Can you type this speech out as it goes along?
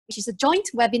which is a joint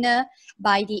webinar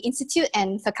by the Institute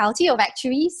and Faculty of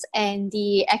Actuaries and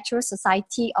the Actuarial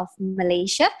Society of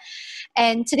Malaysia.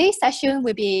 And today's session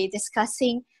will be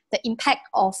discussing the impact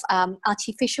of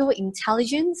artificial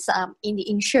intelligence in the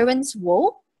insurance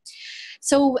world.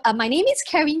 So my name is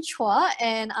Karen Chua,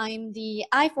 and I'm the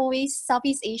IFoA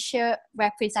Southeast Asia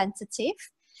representative.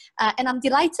 And I'm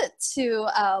delighted to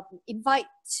invite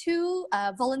two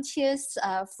volunteers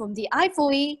from the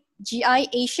IFoA GI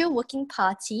Asia Working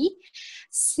Party,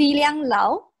 Liang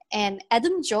and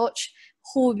Adam George,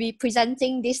 who will be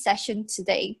presenting this session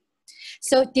today.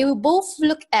 So they will both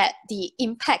look at the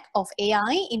impact of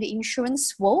AI in the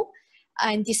insurance world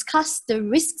and discuss the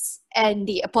risks and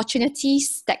the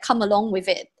opportunities that come along with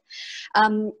it.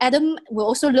 Adam will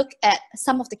also look at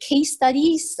some of the case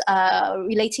studies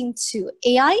relating to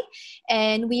AI,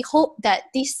 and we hope that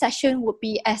this session would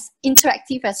be as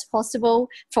interactive as possible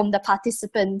from the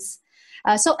participants.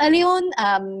 So early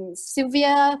on,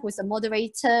 Sylvia, who is the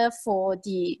moderator for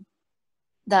the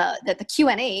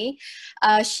Q&A,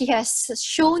 she has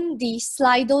shown the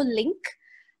Slido link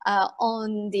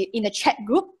in the chat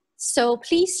group. So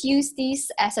please use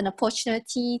this as an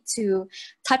opportunity to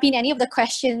type in any of the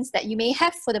questions that you may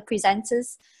have for the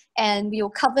presenters, and we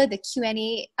will cover the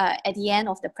Q&A at the end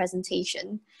of the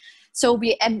presentation. So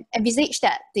we envisage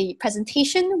that the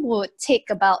presentation would take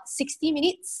about 60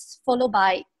 minutes, followed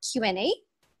by Q&A.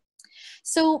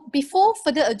 So before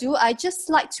further ado, I'd just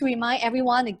like to remind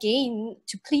everyone again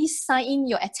to please sign in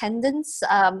your attendance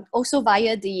also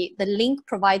via the link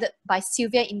provided by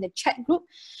Sylvia in the chat group.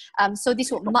 So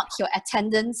this will mark your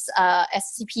attendance as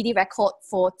CPD record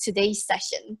for today's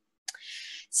session.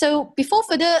 So let's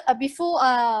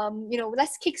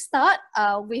kickstart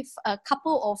with a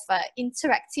couple of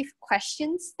interactive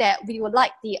questions that we would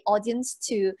like the audience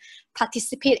to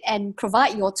participate and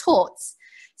provide your thoughts.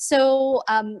 So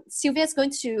Sylvia is going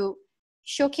to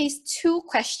showcase two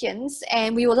questions,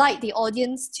 and we would like the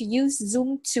audience to use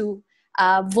Zoom to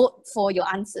vote for your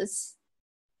answers.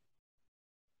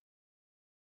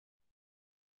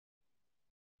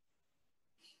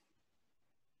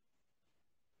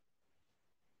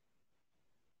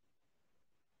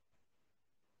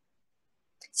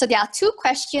 So there are two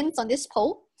questions on this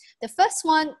poll. The first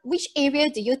one, which area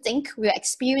do you think will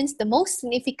experience the most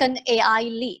significant AI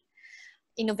leap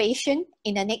innovation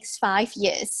in the next 5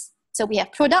 years? So we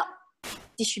have product,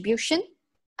 distribution,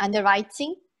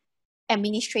 underwriting,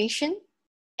 administration,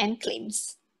 and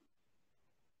claims.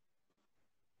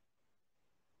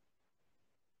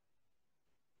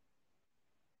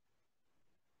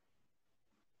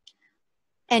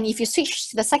 And if you switch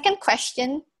to the second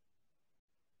question,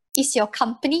 is your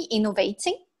company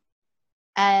innovating?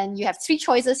 And you have three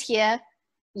choices here.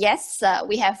 Yes,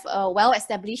 we have a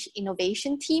well-established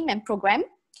innovation team and program.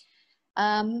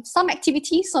 Some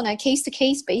activities on a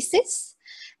case-to-case basis.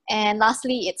 And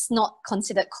lastly, it's not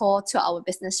considered core to our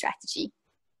business strategy.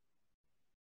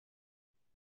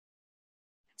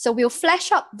 So we'll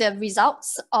flash up the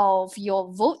results of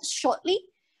your votes shortly.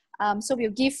 So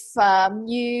we'll give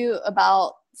you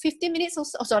about 15 minutes or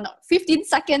so, no, 15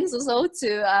 seconds or so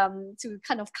to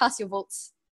kind of cast your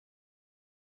votes.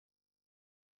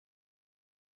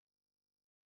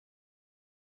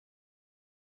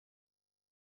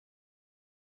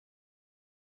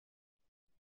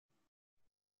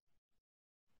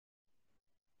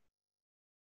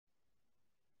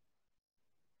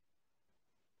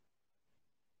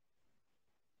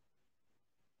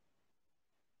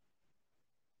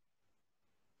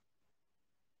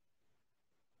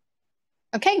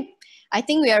 Okay, I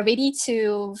think we are ready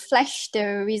to flash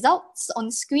the results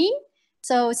on screen.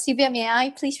 So Sylvia, may I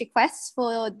please request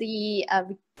for the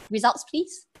results,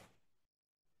 please?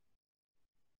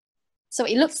 So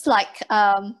it looks like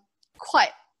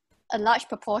quite a large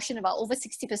proportion, about over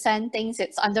 60% thinks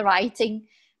it's underwriting,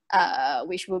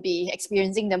 which will be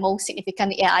experiencing the most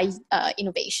significant AI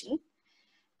innovation.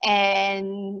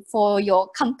 And for your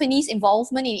company's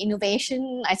involvement in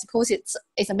innovation, I suppose it's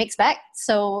a mixed bag.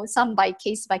 So some by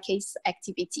case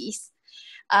activities.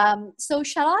 So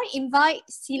shall I invite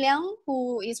Liang,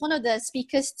 who is one of the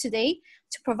speakers today,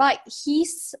 to provide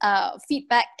his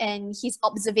feedback and his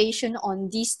observation on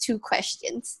these two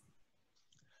questions.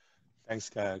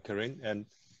 Thanks, Karen, and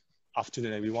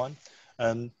afternoon, everyone.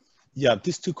 Yeah,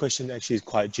 these two questions actually is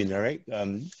quite generic.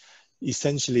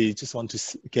 Essentially, just want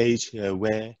to gauge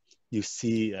where you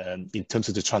see, in terms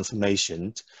of the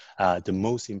transformation, the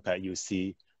most impact you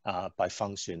see by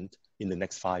function in the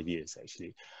next 5 years,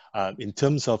 actually. In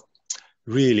terms of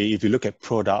really, if you look at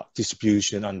product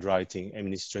distribution, underwriting,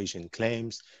 administration,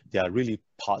 claims, they are really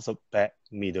parts of back,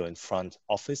 middle, and front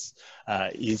office.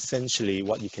 Essentially,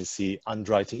 what you can see,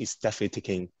 underwriting is definitely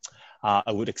taking,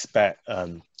 I would expect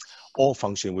all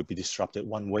function would be disrupted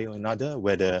one way or another,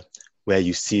 where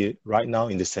you see it right now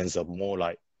in the sense of more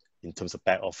like in terms of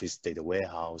back office, data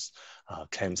warehouse,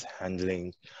 claims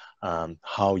handling,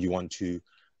 how you want to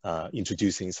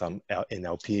introducing some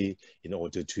NLP in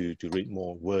order to read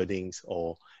more wordings,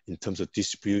 or in terms of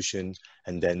distribution,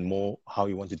 and then more how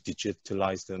you want to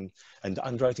digitalize them. And the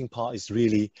underwriting part is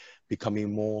really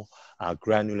becoming more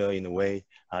granular in a way,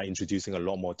 introducing a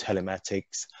lot more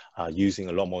telematics, using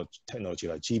a lot more technology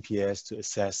like GPS to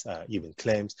assess even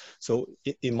claims. So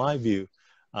in my view,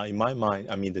 in my mind,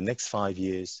 I mean, the next 5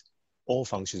 years, all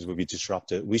functions will be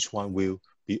disrupted. Which one will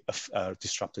be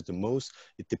disrupted the most?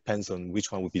 It depends on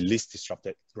which one will be least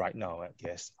disrupted right now, I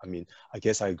guess. I mean, I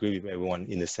guess I agree with everyone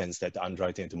in the sense that the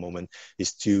underwriting at the moment is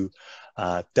still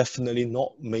definitely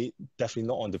not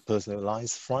on the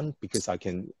personalized front, because I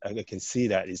can see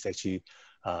that it's actually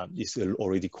it's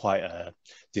already quite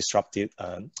disrupted.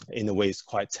 In a way, it's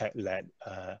quite tech-led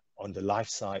on the life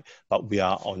side, but we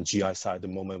are on GI side at the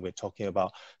moment we're talking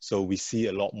about. So we see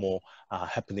a lot more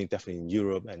happening definitely in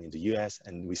Europe and in the US,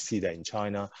 and we see that in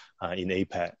China, in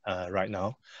APAC right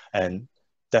now. And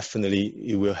definitely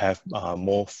it will have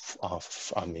more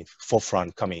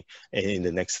forefront coming in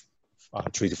the next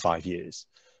 3 to 5 years.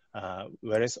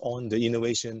 Whereas on the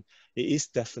innovation, it is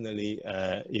definitely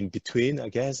in between, I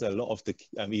guess. A lot of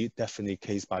the, definitely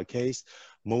case by case.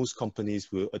 Most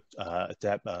companies will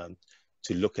adapt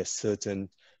to look at certain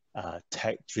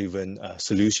tech-driven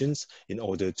solutions in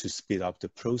order to speed up the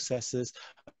processes.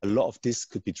 A lot of this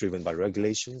could be driven by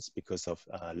regulations because of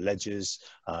ledgers,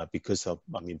 because of,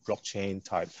 blockchain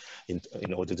type,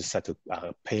 in order to settle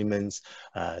payments,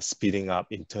 speeding up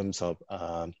in terms of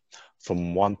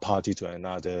from one party to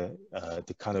another,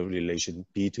 the kind of relation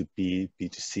B2B,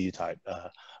 B2C type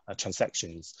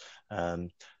transactions.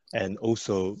 And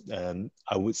also,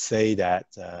 I would say that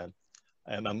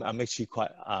I'm actually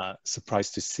quite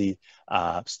surprised to see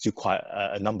still quite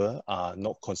a number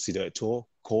not considered at all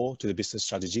core to the business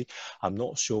strategy. I'm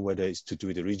not sure whether it's to do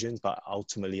with the regions, but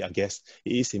ultimately, I guess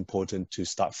it is important to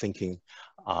start thinking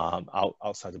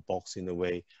outside the box in a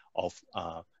way of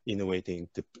innovating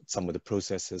some of the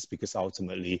processes, because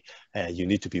ultimately you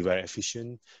need to be very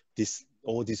efficient.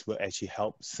 All this will actually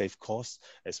help save costs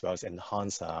as well as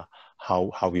enhance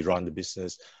how we run the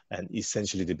business. And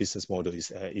essentially the business model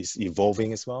is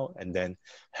evolving as well. And then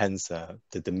hence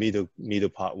the middle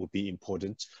part would be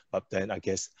important. But then I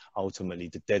guess ultimately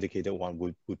the dedicated one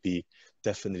would be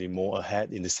definitely more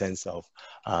ahead in the sense of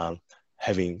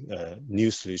having a new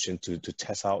solution to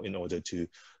test out in order to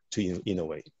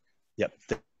innovate. Yep,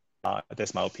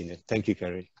 that's my opinion. Thank you,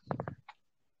 Karen.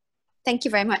 Thank you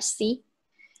very much, C.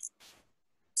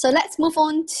 So let's move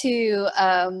on to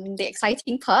the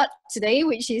exciting part today,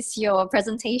 which is your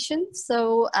presentation.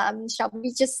 So shall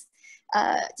we just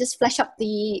flash up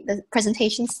the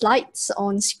presentation slides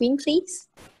on screen, please?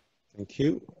 Thank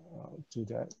you. I'll do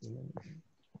that.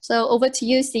 So over to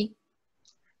you, C.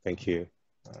 Thank you.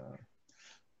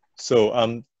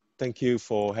 Thank you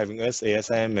for having us,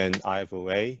 ASM and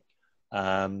IFoA.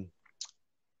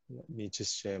 Let me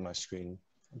just share my screen.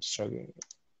 I'm struggling.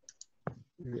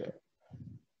 Yeah.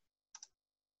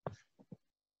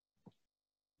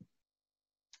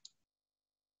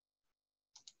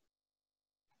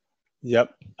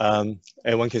 Yep.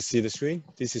 Everyone can see the screen.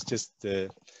 This is just the,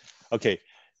 okay.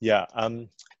 Yeah.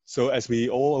 So as we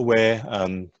all aware,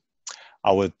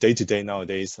 our day-to-day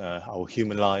nowadays, our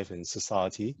human life and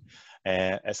society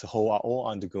as a whole are all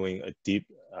undergoing a deep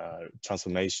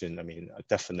transformation.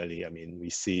 Definitely, we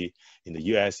see in the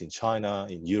US, in China,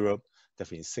 in Europe,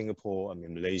 definitely in Singapore,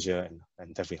 Malaysia,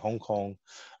 and definitely Hong Kong.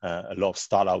 A lot of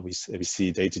startups we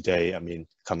see day-to-day,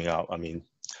 coming out,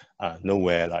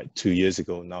 nowhere like 2 years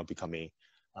ago, now becoming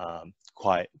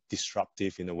quite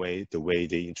disruptive in a way, the way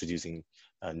they're introducing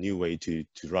a new way to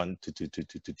run, to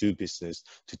do business,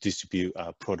 to distribute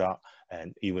product,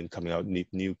 and even coming out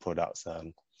new products.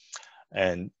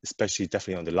 And especially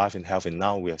definitely on the life and health, and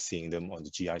now we are seeing them on the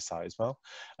GI side as well.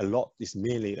 A lot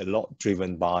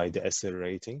driven by the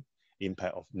accelerating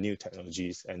impact of new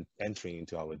technologies and entering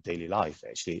into our daily life,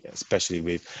 actually, especially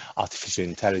with artificial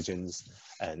intelligence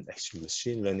and actually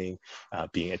machine learning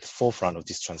being at the forefront of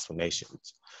these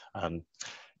transformations.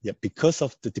 Yeah, because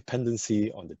of the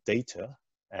dependency on the data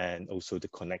and also the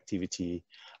connectivity,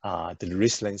 the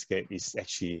risk landscape is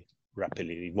actually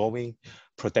rapidly evolving.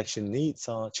 Protection needs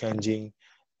are changing.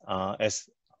 As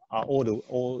are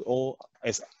all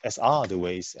as are the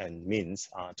ways and means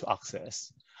to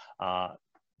access,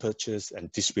 purchase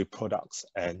and distribute products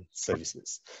and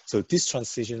services. So this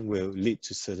transition will lead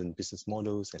to certain business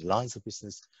models and lines of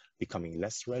business becoming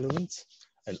less relevant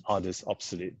and others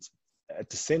obsolete. At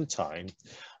the same time,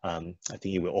 I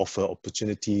think it will offer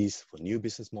opportunities for new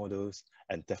business models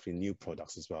and definitely new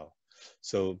products as well.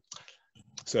 So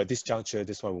at this juncture,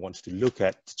 that's why we wanted to look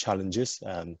at the challenges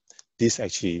this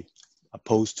actually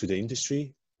pose to the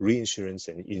industry, reinsurance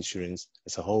and insurance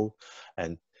as a whole,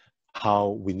 and how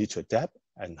we need to adapt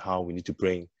and how we need to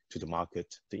bring to the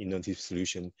market the innovative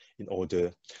solution in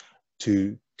order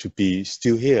to be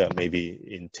still here maybe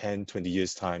in 10, 20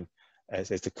 years time as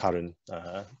the current,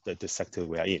 the sector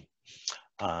we are in.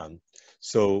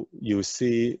 So you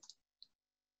see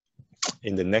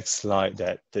in the next slide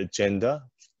that the agenda,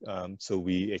 so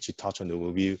we actually touch on the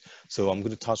overview. So I'm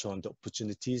going to touch on the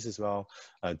opportunities as well,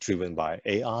 driven by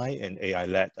AI and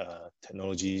AI-led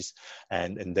technologies.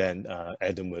 And then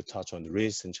Adam will touch on the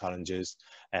risks and challenges,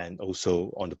 and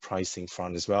also on the pricing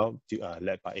front as well,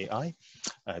 led by AI,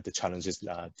 the challenges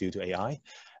due to AI.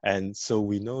 And so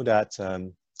we know that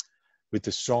with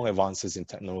the strong advances in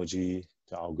technology,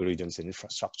 the algorithms and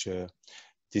infrastructure,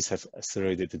 these have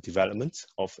accelerated the development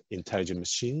of intelligent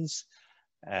machines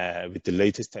with the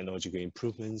latest technological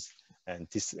improvements, and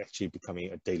this is actually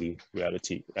becoming a daily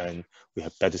reality. And we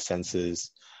have better sensors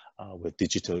with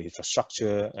digital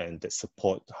infrastructure and that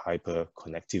support hyper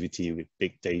connectivity with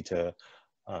big data,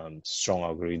 strong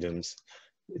algorithms.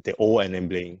 They're all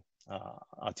enabling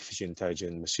artificial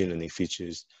intelligence, machine learning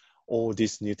features, all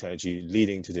this new technology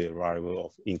leading to the arrival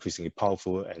of increasingly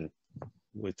powerful and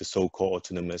with the so-called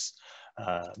autonomous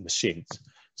machines.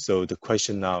 So the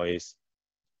question now is,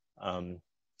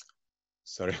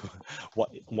 sorry,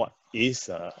 what is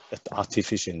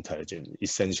artificial intelligence?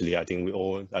 Essentially, I think we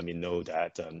all, know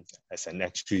that as an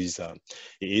actuaries, it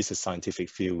is a scientific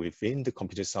field within the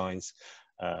computer science,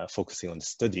 focusing on the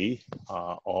study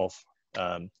of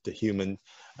the human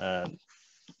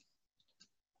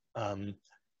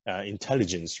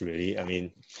intelligence,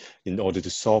 really. In order to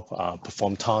solve,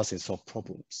 perform tasks and solve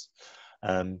problems.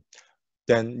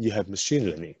 Then you have machine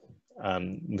learning.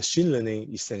 Machine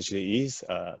learning essentially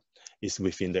is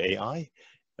within the AI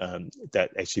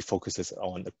that actually focuses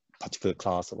on a particular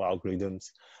class of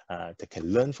algorithms that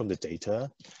can learn from the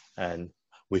data and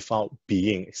without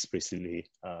being explicitly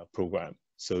programmed.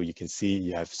 So you can see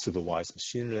you have supervised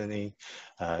machine learning.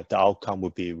 The outcome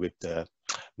would be with the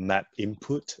map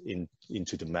input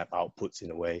into the map outputs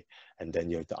in a way. And then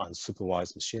you have the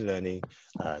unsupervised machine learning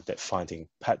that finding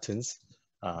patterns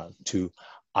to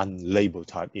unlabeled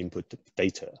type input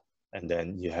data. And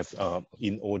then you have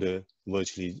in order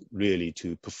virtually really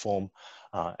to perform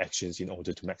actions in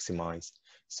order to maximize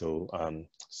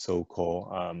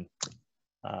so-called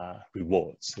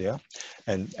rewards, yeah.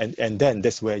 And then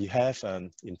that's where you have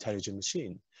intelligent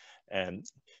machine. And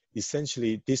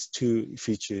essentially these two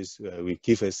features will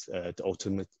give us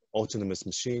the autonomous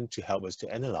machine to help us to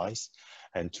analyze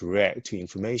and to react to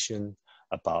information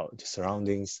about the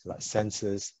surroundings, like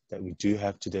sensors that we do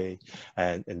have today,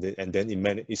 and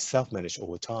then it's self-managed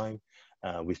over time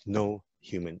with no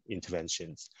human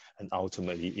interventions, and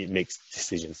ultimately it makes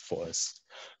decisions for us.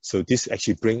 So this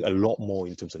actually brings a lot more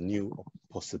in terms of new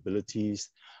possibilities.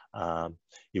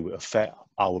 It will affect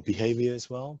our behavior as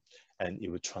well, and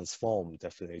it will transform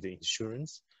definitely the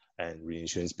insurance and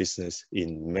reinsurance business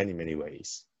in many, many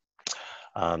ways.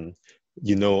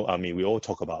 We all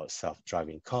talk about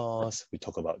self-driving cars, we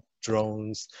talk about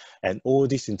drones, and all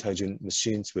these intelligent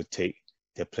machines will take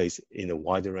their place in a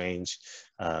wider range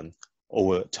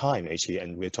over time, actually.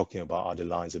 And we're talking about other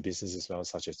lines of business as well,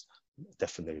 such as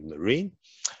definitely marine,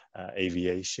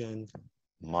 aviation,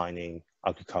 mining,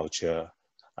 agriculture,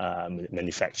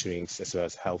 manufacturing, as well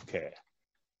as healthcare.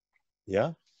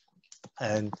 Yeah,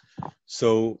 and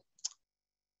so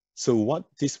what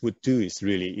this would do is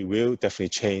really, it will definitely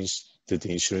change the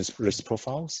insurance risk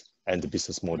profiles and the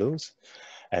business models,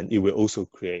 and it will also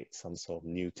create some sort of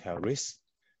new tail risk.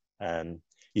 And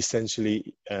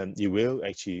essentially, it will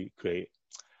actually create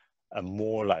a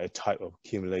more like a type of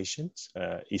accumulations,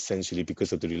 essentially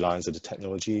because of the reliance of the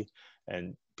technology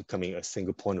and becoming a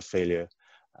single point of failure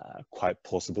quite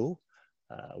possible,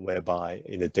 whereby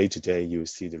in the day-to-day you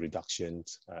see the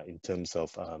reductions in terms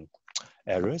of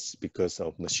errors because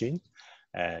of machine,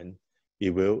 and it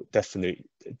will definitely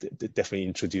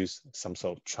introduce some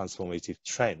sort of transformative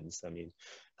trends.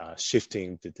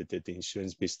 Shifting the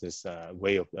insurance business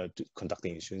way of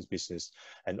conducting insurance business,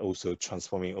 and also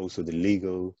transforming also the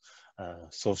legal,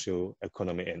 social,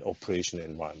 economic, and operational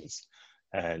environments.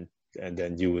 And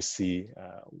then you will see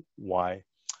why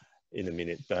in a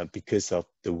minute, because of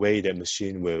the way that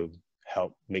machine will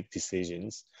help make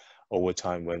decisions over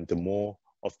time. When the more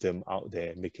of them out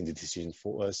there making the decision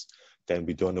for us, then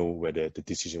we don't know whether the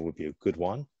decision will be a good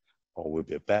one or will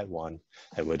be a bad one,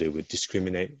 and whether it will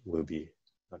discriminate, will be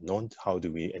how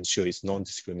do we ensure it's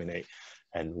non-discriminate,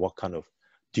 and what kind of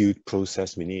due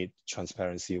process we need,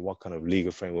 transparency, what kind of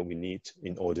legal framework we need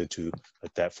in order to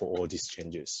adapt for all these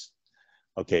changes.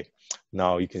 Okay,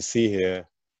 now you can see here,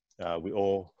 we're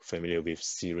all familiar with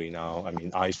Siri now. I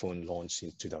mean, iPhone launched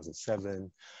in 2007.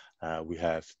 We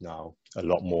have now a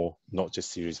lot more, not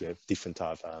just Siri, we have different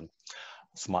type of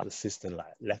smart assistant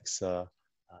like Alexa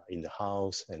in the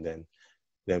house, and then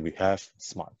we have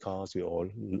smart cars. We all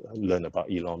learn about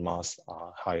Elon Musk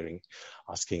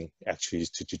asking actuaries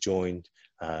to join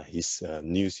his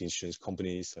news insurance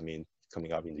companies. I mean,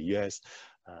 coming up in the US,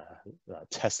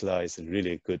 Tesla is a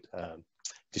really good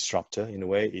disruptor in a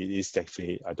way. It is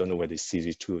definitely, I don't know whether it's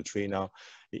Series 2 or 3 now,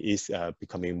 it is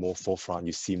becoming more forefront.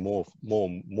 You see more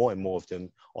and more of them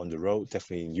on the road,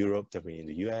 definitely in Europe, definitely in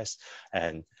the US,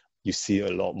 and you see a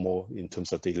lot more in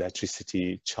terms of the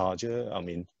electricity charger. I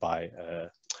mean, by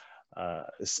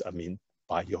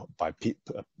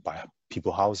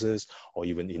people houses, or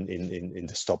even in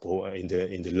the stop or in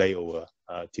the layover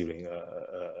during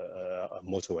a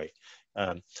motorway.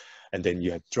 And then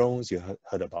you have drones. You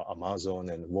heard about Amazon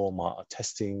and Walmart are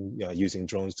testing using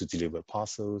drones to deliver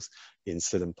parcels in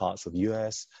certain parts of the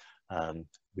US.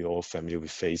 We're all familiar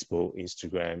with Facebook,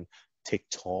 Instagram,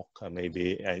 TikTok,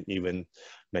 maybe, and even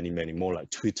many more like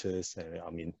Twitters.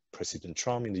 I mean, President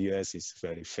Trump in the US is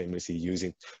very famously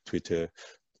using Twitter.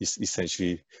 It's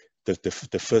essentially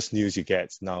the first news you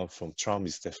get now from Trump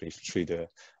is definitely Twitter,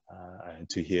 and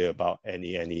to hear about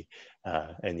any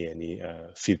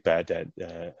feedback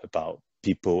that about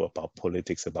people, about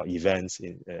politics, about events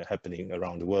happening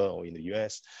around the world or in the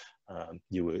US,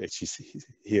 you will actually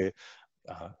hear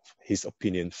his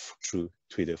opinion through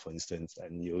Twitter, for instance.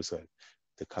 And you also have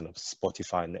the kind of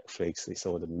Spotify, Netflix, it's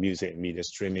all the music and media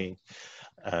streaming,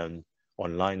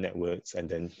 online networks, and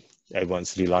then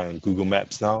everyone's relying on Google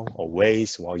Maps now, or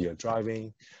Waze while you're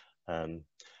driving,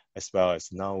 as well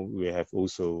as now we have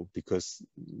also, because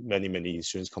many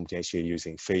insurance companies actually are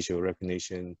using facial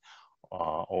recognition,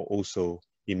 or also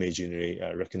imagery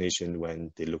recognition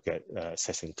when they look at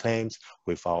assessing claims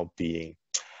without being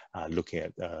looking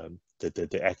at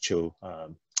the actual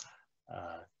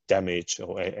damage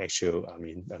or actual, I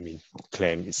mean,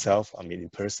 claim itself, I mean, in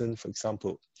person, for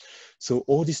example. So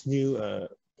all these new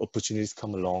opportunities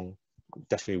come along,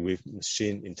 definitely with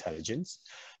machine intelligence,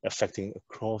 affecting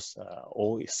across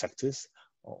all sectors,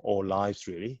 all lives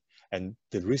really. And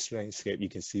the risk landscape you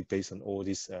can see based on all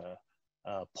these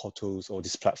portals, all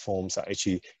these platforms are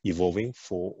actually evolving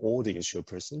for all the insured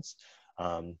persons,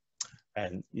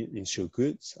 and insured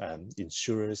goods,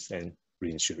 insurers and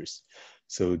reinsurers.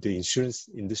 So the insurance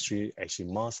industry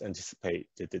actually must anticipate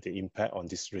the impact on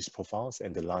these risk profiles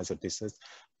and the lines of business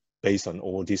based on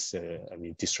all these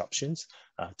disruptions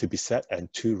to be set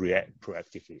and to react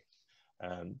proactively.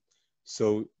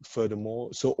 So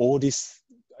furthermore, so all this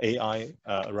AI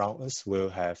around us will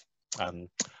have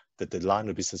the line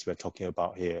of business we're talking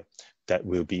about here that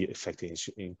will be affected,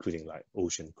 including like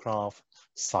ocean craft,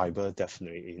 cyber,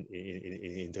 definitely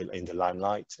in the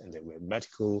limelight, and then we have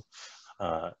medical,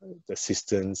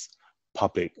 assistance,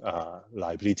 public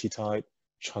liability type,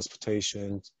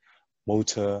 transportation,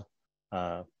 motor,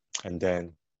 and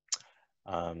then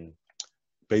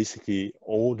basically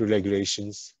all the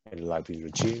regulations and liability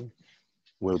regime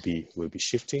will be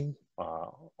shifting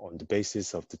on the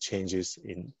basis of the changes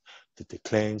in the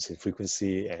claims and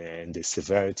frequency and the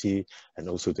severity, and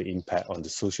also the impact on the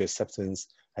social acceptance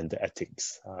and the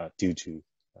ethics due to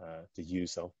the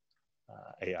use of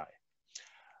AI.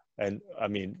 And I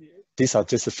mean, these are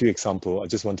just a few examples. I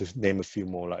just want to name a few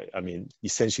more. Like, I mean,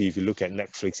 essentially, if you look at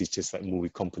Netflix, it's just like movie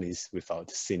companies without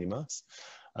the cinemas.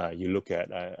 You look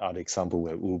at other example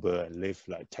where Uber and Lyft,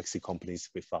 like taxi companies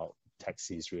without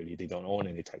taxis, really, they don't own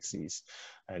any taxis.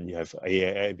 And you have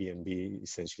Airbnb,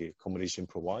 essentially accommodation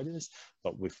providers,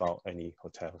 but without any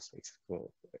hotels,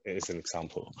 as an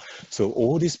example. So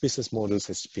all these business models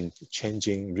has been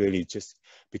changing, really just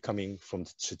becoming from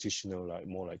the traditional, like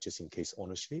more like just in case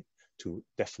ownership, to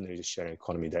definitely the sharing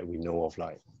economy that we know of,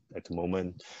 like at the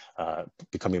moment,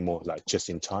 becoming more like just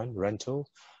in time rental,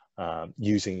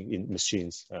 using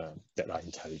machines that are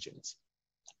intelligent.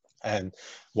 And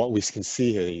what we can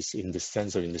see here is in the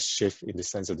sense of the shift in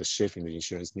the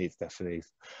insurance needs, definitely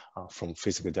from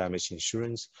physical damage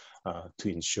insurance to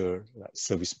insure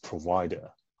service provider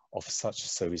of such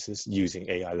services using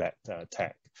AI-led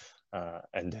tech,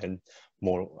 and then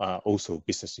more also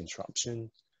business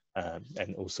interruption,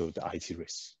 and also the IT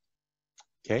risk.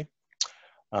 Okay.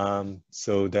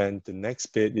 So then the next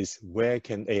bit is, where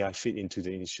can AI fit into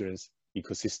the insurance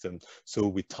ecosystem? So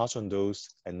we touch on those,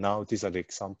 and now these are the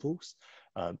examples.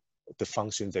 The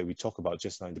functions that we talked about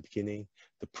just now in the beginning,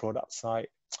 the product side,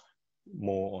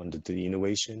 more on the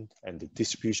innovation and the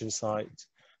distribution side,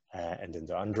 and then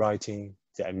the underwriting,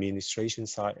 the administration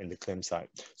side, and the claim side.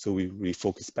 So we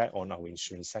focus back on our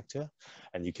insurance sector,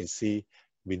 and you can see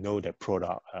we know that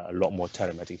product, a lot more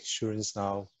telematic insurance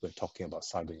now. We're talking about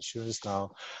cyber insurance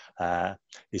now.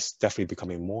 It's definitely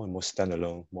becoming more and more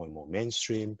standalone, more and more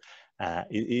mainstream.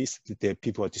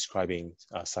 People are describing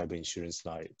cyber insurance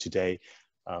like today,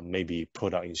 maybe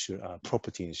property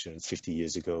insurance 50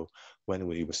 years ago, when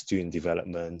we were still in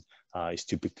development, is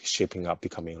to be shaping up,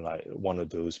 becoming like one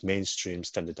of those mainstream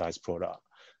standardized product.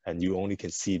 And you only can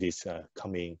see this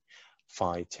coming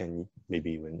 5, 10,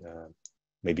 maybe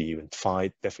even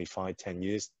 5, 10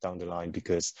 years down the line,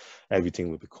 because everything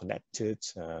will be connected.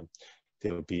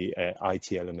 There will be an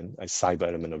IT element, a cyber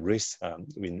element of risk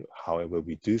in however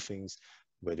we do things,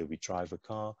 whether we drive a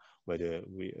car, whether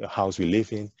a house we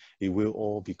live in, it will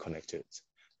all be connected.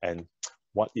 And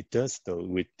what it does though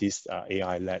with this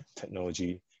AI-led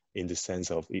technology, in the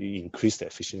sense of it increase the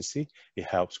efficiency, it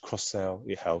helps cross-sell,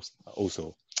 it helps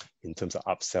also in terms of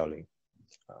upselling.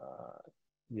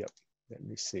 Yep, let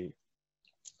me see.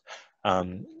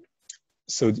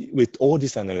 So with all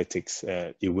these analytics,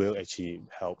 it will actually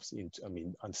help in,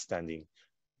 understanding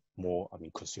more,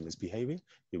 consumers' behavior.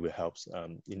 It will help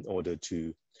in order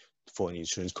for an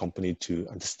insurance company to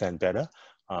understand better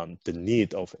the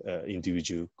need of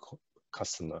individual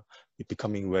customer. It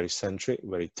becoming very centric,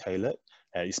 very tailored.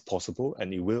 It's possible,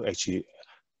 and it will actually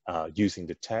using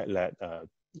the tech-led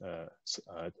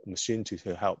machine to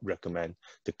help recommend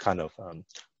the kind of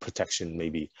protection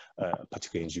maybe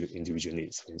particular individual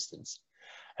needs, for instance.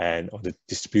 And on the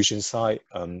distribution side,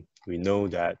 we know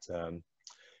that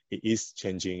it is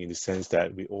changing in the sense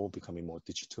that we're all becoming more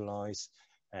digitalized,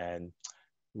 and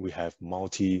we have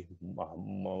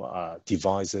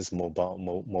devices,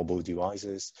 mobile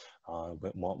devices,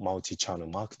 multi-channel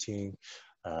marketing.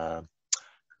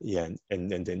 Yeah,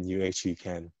 and then you actually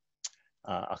can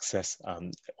access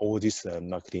all this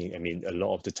marketing. A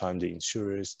lot of the time the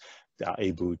insurers, they are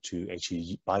able to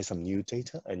actually buy some new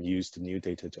data and use the new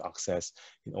data to access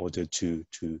in order to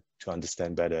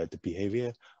understand better the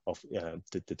behavior of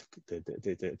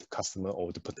the customer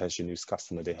or the potential new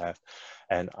customer they have.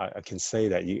 And I can say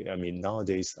that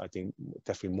nowadays I think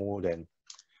definitely more than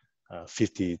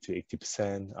 50 to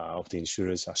 80% of the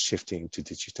insurers are shifting to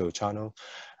digital channel,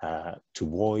 to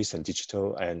voice and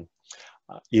digital. And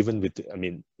even with,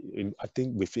 I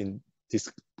think within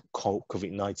this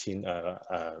COVID-19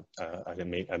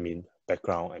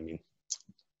 background,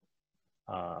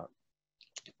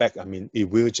 it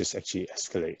will just actually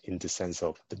escalate in the sense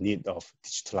of the need of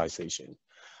digitalization.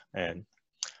 And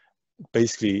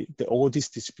basically all this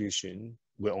distribution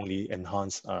will only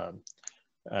enhance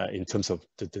in terms of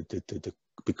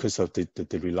because of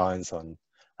the reliance on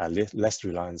less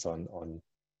reliance on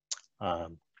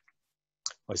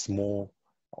it's more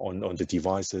on the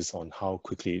devices, on how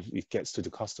quickly it gets to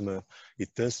the customer.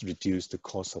 It does reduce the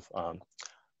cost of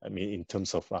in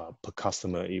terms of per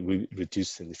customer, it will reduce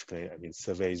significantly.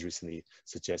 Surveys recently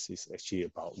suggest it's actually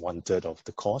about 1/3 of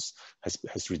the cost has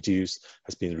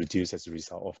been reduced as a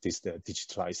result of this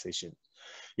digitalization.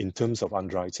 In terms of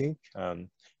underwriting,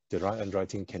 the right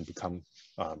underwriting can become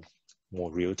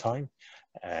more real time.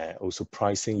 Also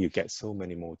pricing, you get so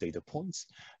many more data points,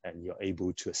 and you're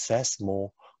able to assess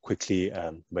more quickly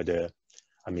whether,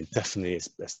 definitely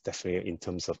in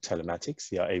terms of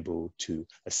telematics, you're able to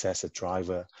assess a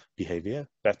driver behavior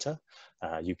better.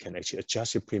 You can actually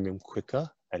adjust your premium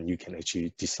quicker, and you can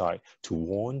actually decide to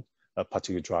warn a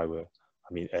particular driver.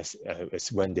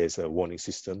 As when there's a warning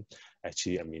system,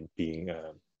 actually, being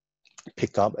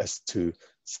pick up as to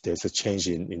there's a change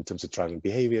in terms of driving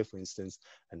behavior, for instance,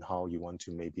 and how you want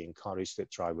to maybe encourage that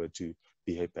driver to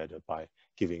behave better by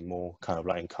giving more kind of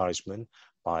like encouragement,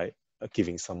 by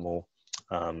giving some more,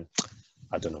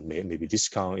 I don't know, maybe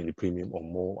discount in the premium or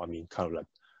more, kind of like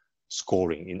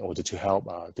scoring in order to help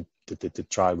the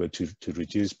driver to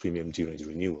reduce premium during the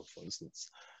renewal, for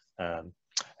instance.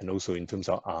 And also in terms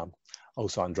of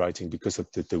also underwriting, because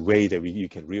of the way that you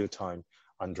can real time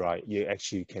underwrite,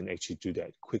 you can do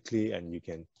that quickly, and you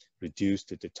can reduce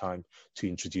the time to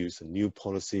introduce a new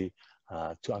policy,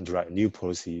 to underwrite a new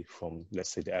policy from, let's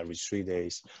say, the average 3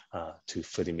 days to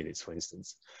 30 minutes, for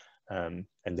instance. And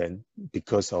then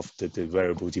because of the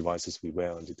wearable devices we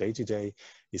wear on the day-to-day,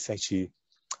 it's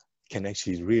can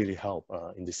really help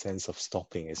in the sense of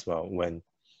stopping as well when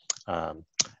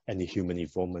any human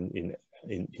involvement in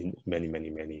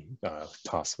many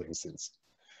tasks, for instance.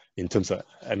 In terms of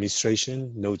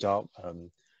administration, no doubt,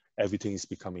 everything is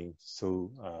becoming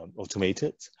so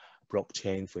automated.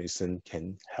 Blockchain, for instance,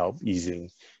 can help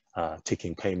easing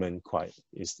taking payment quite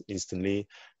instantly,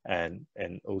 and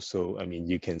also, I mean,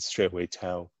 you can straight away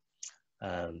tell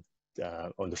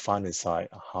on the finance side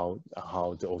how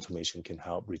the automation can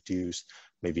help reduce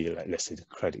maybe, like, let's say, the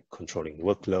credit controlling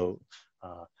workload.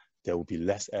 There will be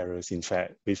less errors. In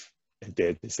fact, if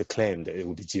there's a claim that it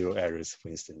will be 0 errors, for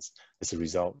instance, as a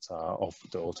result of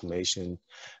the automation,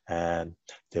 and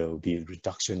there will be a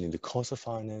reduction in the cost of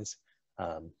finance.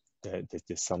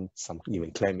 There's some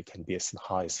even claim it can be as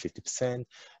high as 50%,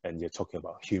 and you're talking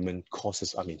about human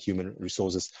costs, I mean human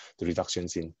resources. The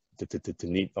reductions in the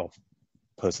need of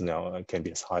personnel can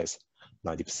be as high as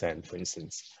 90%, for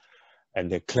instance. And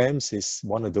the claims is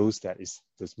one of those that is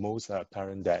the most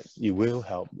apparent, that it will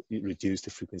help reduce the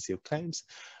frequency of claims.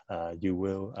 You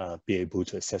will be able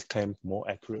to assess claim more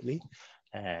accurately.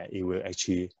 It will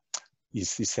actually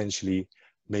essentially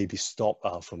maybe stop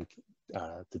from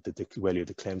the value of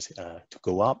the claims to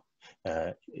go up.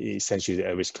 Essentially, the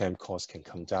average claim cost can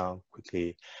come down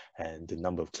quickly, and the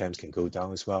number of claims can go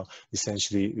down as well.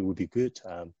 Essentially, it would be good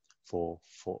for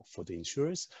the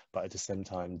insurers, but at the same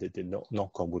time, the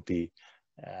knock-on would be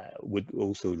would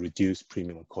also reduce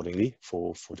premium accordingly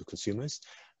for the consumers.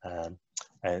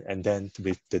 And then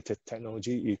with the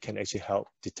technology, you can actually help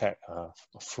detect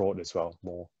fraud as well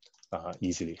more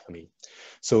easily. I mean,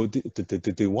 so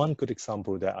the one good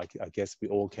example that I guess we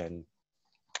all can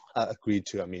agree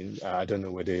to, I mean, I don't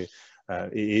know whether it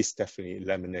is definitely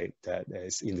Lemonade that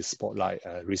is in the spotlight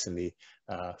recently,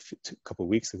 a couple of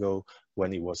weeks ago,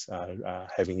 when it was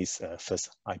having its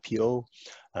first IPO.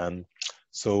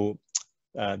 So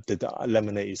the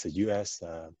Lemonade is a US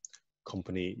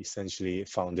company, essentially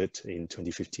founded in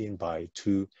 2015 by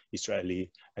 2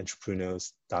 Israeli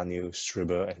entrepreneurs, Daniel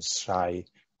Schreiber and Shai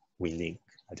Winning.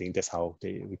 I think that's how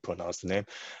we pronounce the name.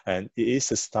 And it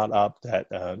is a startup that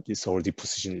is already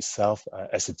positioned itself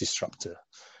as a disruptor.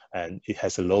 And it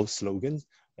has a low slogan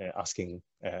asking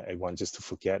everyone just to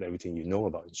forget everything you know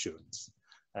about insurance.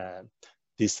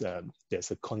 There's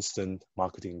a constant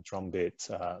marketing drumbeat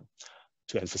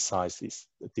to emphasize this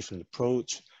different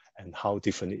approach and how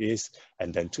different it is,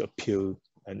 and then to appeal,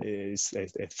 and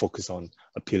it focus on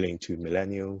appealing to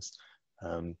millennials.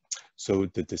 So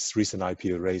this recent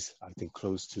IPO raise, I think,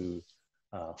 close to,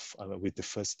 with the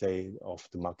first day of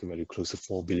the market value, close to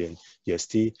 $4 billion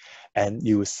USD. And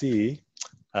you will see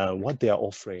what they are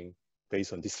offering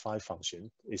based on this 5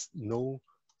 function is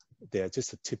they are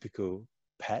just a typical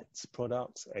pets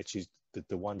products, actually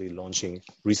the one they're launching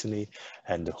recently,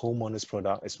 and the homeowners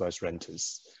product as well as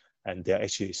renters. And they're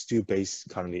actually still based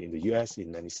currently in the US,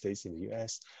 in many states in the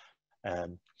US.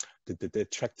 The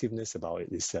attractiveness about it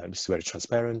is very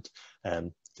transparent,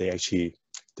 and they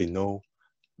know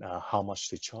how much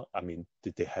they charge. I mean,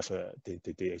 they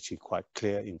actually quite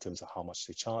clear in terms of how much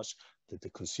they charge the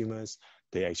consumers.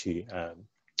 They actually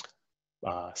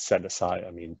set aside,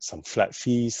 I mean, some flat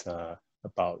fees,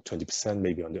 about 20%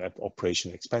 maybe on the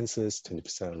operation expenses,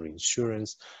 20% on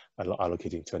reinsurance,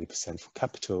 allocating 20% for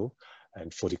capital,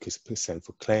 and 40%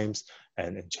 for claims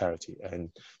and charity. And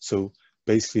so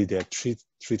basically they're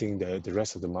treating the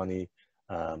rest of the money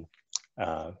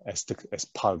as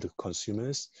part of the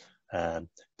consumers.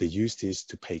 They use this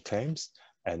to pay claims,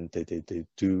 and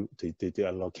they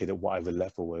allocate whatever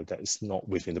level that is not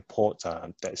within the pot,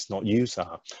 that is not used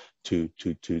to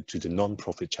the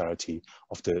non-profit charity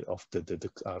of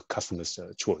the customer's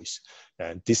choice.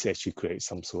 And this actually creates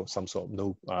some sort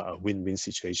of win-win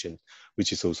situation,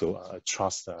 which is also a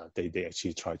trust they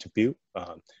actually try to build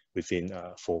within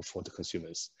for the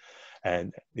consumers.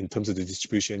 And in terms of the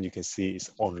distribution, you can see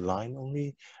it's online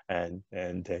only, and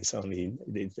there's only,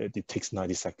 it takes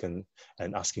 90 seconds,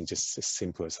 and asking just as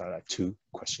simple as like 2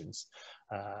 questions.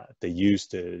 They use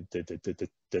the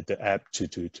app to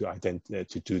do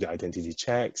the identity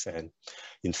checks, and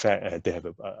in fact they have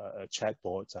a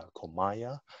chatbot called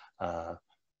Maya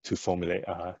to formulate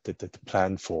the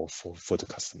plan for the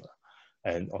customer.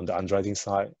 And on the underwriting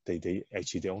side, they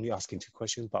only asking 2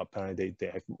 questions, but apparently they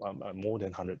have more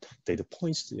than 100 data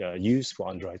points used for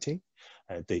underwriting.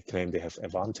 They claim they have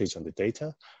advantage on the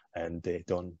data, and they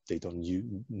don't use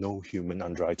no human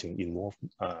underwriting involved,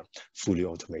 fully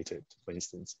automated, for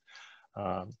instance.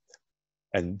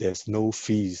 And there's no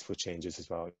fees for changes as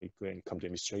well when it comes to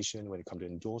administration, when it comes to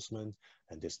endorsement,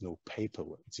 and there's no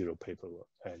paperwork, 0 paperwork.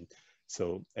 And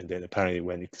then apparently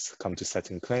when it comes to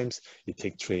setting claims, it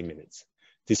takes 3 minutes.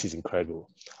 This is incredible.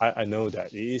 I know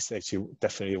that it is actually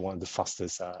definitely one of the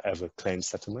fastest ever claim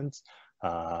settlements.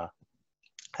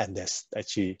 And there's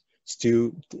actually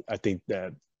still, I think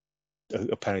that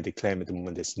apparently the claim at the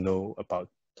moment there's no about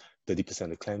 30% of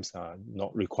the claims are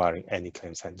not requiring any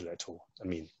claims handler at all. I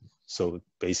mean, so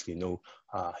basically no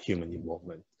human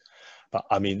involvement. But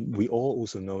I mean, we all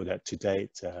also know that to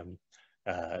date,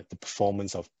 the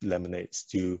performance of Lemonade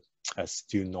still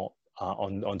not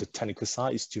on the technical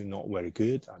side is still not very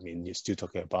good. I mean, you're still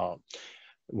talking about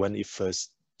when it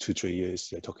first 2-3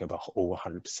 years, you're talking about over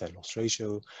 100% loss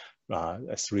ratio.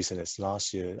 As recent as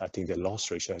last year, I think the loss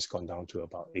ratio has gone down to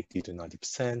about 80 to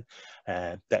 90%,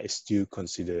 and that is still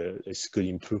considered a good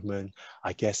improvement.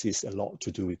 I guess it's a lot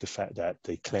to do with the fact that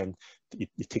they claim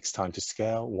it takes time to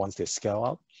scale. Once they scale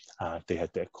up, they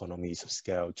have the economies of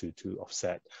scale to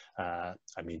offset. And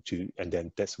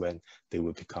then that's when they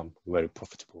will become very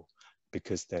profitable,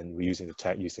 because then we're using the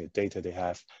tech, using the data they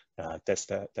have. That's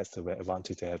the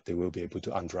advantage they have. They will be able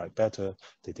to underwrite better,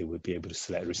 that they will be able to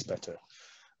select risk better.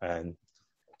 And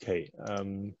okay,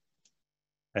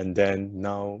 and then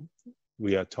now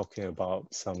we are talking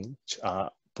about some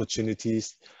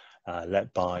opportunities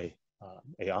led by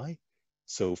AI.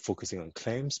 So focusing on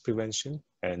claims prevention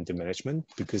and the management,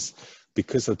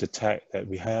 because of the tech that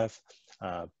we have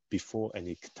before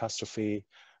any catastrophe,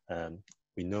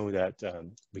 we know that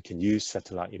we can use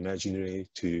satellite imagery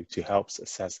to help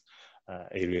assess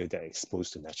area that are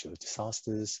exposed to natural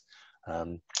disasters.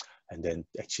 And then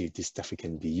actually this definitely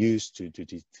can be used to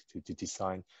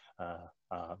design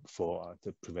for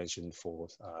the prevention for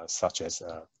such as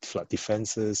flood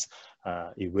defenses.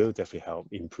 It will definitely help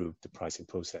improve the pricing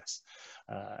process.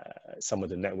 Some of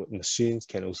the network machines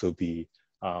can also be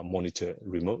monitored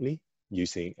remotely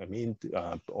using,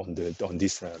 on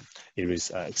these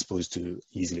areas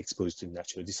easily exposed to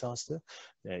natural disaster.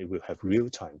 It will have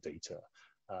real-time data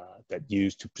that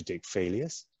used to predict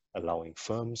failures, allowing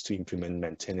firms to implement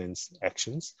maintenance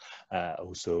actions.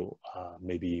 Also,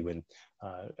 maybe even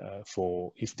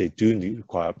for if they do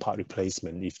require part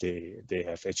replacement, if they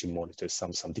have actually monitored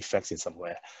some defects in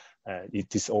somewhere,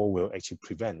 this all will actually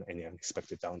prevent any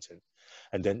unexpected downturn.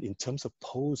 And then in terms of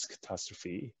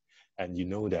post-catastrophe, and you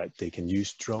know that they can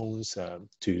use drones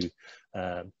to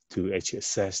actually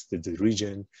assess the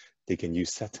region. They can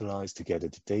use satellites to gather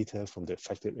the data from the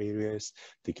affected areas.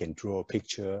 They can draw a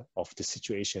picture of the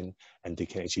situation, and they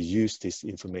can actually use this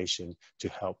information to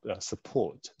help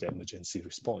support the emergency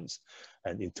response.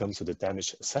 And in terms of the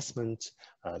damage assessment,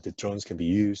 the drones can be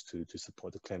used to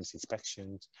support the claims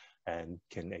inspections, and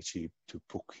can actually to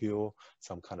procure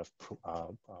some kind of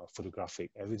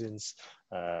photographic evidence.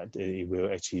 They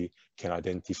will actually can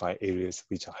identify areas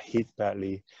which are hit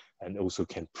badly, and also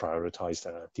can prioritize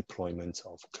the deployment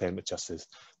of claim adjusters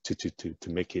to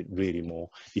make it really more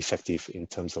effective in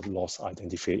terms of loss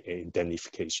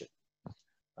identification.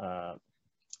 And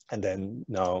then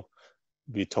now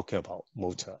we're talking about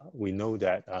motor. We know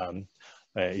that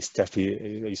it's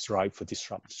definitely ripe for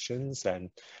disruptions, and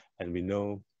we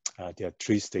know there are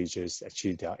 3 stages.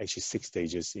 Actually, there are actually 6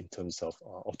 stages in terms of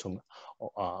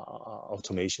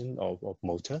automation of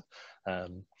motor.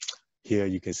 Here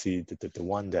you can see that the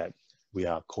one that we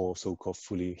are so-called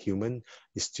fully human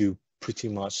is still pretty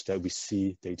much that we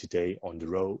see day to day on the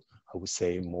road. I would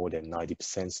say more than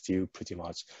 90% still pretty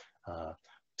much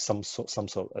some sort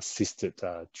of assisted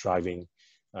driving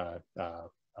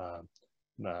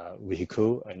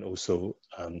vehicle, and also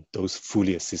those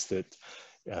fully assisted.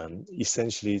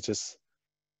 Essentially, just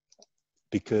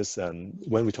because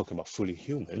when we're talking about fully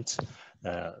human,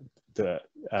 the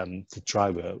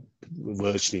driver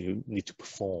virtually need to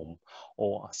perform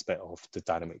all aspects of the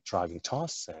dynamic driving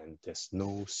tasks, and there's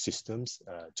no systems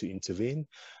to intervene.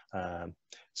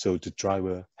 So the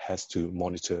driver has to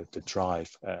monitor the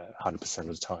drive 100% of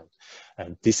the time.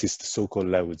 And this is the so-called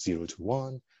level 0 to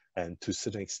 1. And to a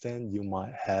certain extent, you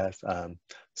might have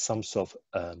some sort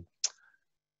of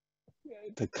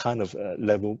the kind of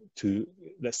level to,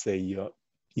 let's say, you're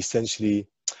essentially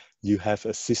you have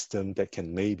a system that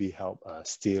can maybe help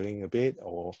steering a bit,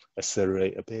 or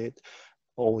accelerate a bit,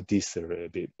 or decelerate a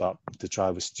bit, but the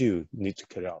driver still need to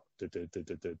carry out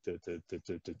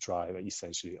the drive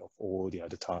essentially of all the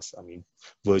other tasks. I mean,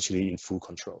 virtually in full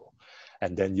control.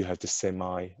 And then you have the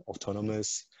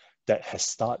semi-autonomous that has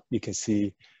started. You can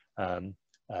see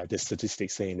the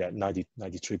statistics saying that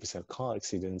 93% of car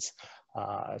accidents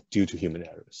are due to human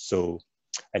errors. So,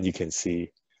 and you can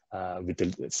see with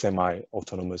the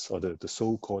semi-autonomous, or the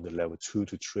so-called the level 2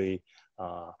 to 3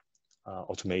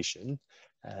 automation,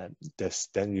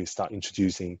 then you start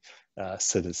introducing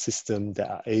certain systems that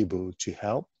are able to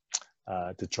help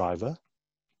the driver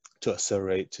to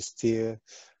accelerate, to steer,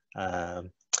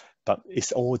 but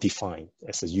it's all defined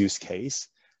as a use case,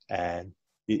 and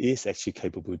it is actually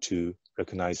capable to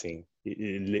recognizing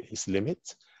its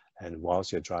limits and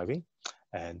whilst you're driving.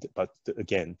 But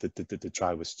again, the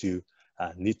driver still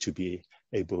need to be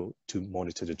able to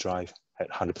monitor the drive at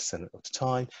 100% of the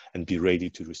time and be ready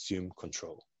to resume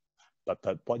control.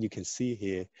 But what you can see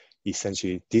here,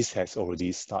 essentially, this has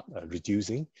already started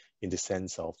reducing in the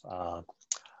sense of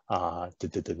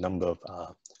the number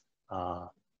of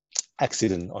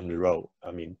accidents on the road.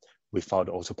 I mean, without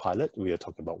the autopilot, we are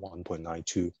talking about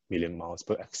 1.92 million miles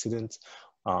per accident.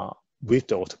 With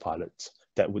the autopilot,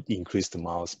 that would increase the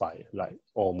miles by like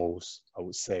almost, I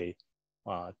would say,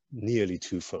 nearly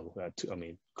twofold. I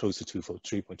mean, close to twofold,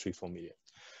 3.34 million.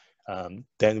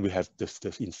 Then we have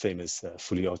the infamous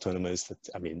fully autonomous.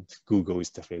 I mean, Google is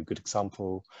definitely a good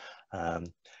example.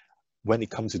 When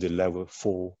it comes to the level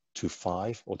 4 to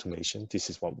 5 automation, this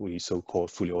is what we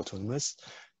so-called fully autonomous.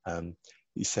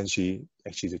 Essentially,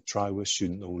 actually, the driver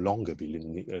should no longer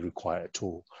be required at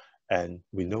all. And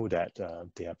we know that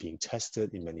they are being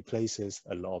tested in many places.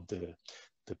 A lot of the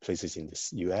places in the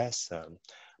US,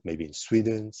 maybe in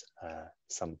Sweden,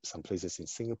 some places in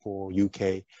Singapore,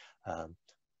 UK.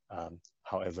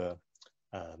 However,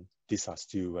 these are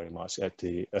still very much at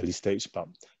the early stage, but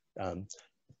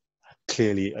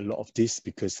clearly a lot of this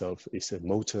because of it's a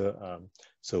motor.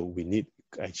 So we need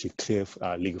actually clear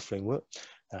legal framework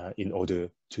in order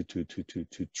to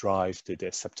drive the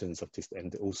acceptance of this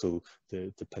and also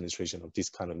the penetration of this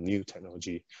kind of new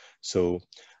technology. So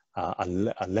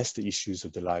unless the issues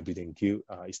of the liability and guilt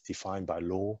is defined by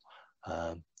law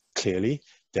clearly,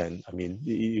 then I mean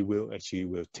it will actually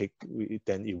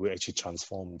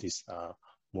transform this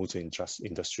motor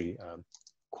industry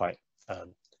quite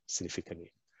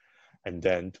significantly. And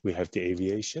then we have the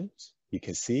aviation. You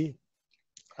can see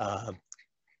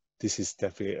this is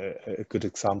definitely a good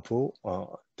example,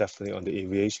 definitely on the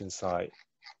aviation side.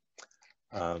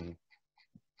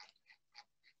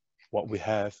 What we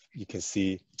have, you can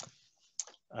see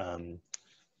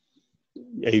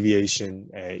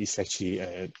aviation is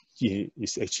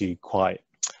actually quite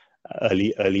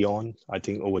early on. I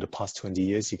think over the past 20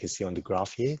 years, you can see on the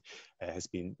graph here, has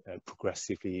been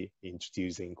progressively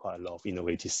introducing quite a lot of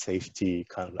innovative safety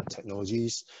kind of like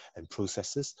technologies and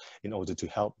processes in order to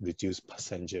help reduce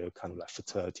passenger kind of like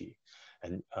fatality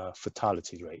and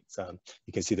fatality rates.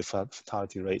 You can see the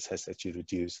fatality rates has actually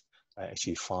reduced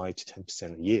actually 5 to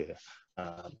 10% a year.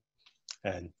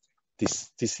 And this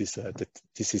is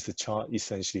the chart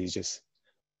essentially just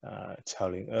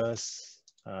telling us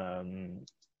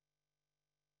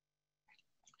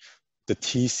the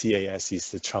TCAS is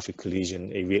the traffic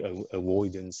collision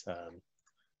avoidance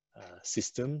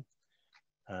system.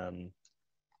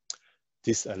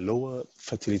 These are lower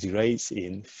fatality rates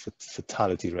in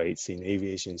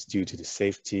aviation due to the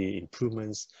safety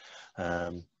improvements.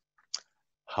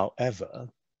 However,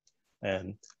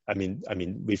 I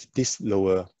mean, with this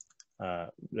lower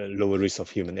risk of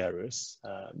human errors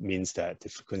means that the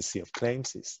frequency of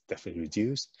claims is definitely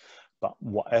reduced. But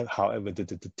however,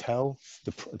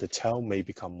 the tail may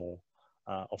become more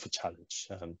of a challenge.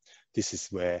 This is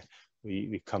where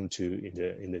we come to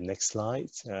in the next slide.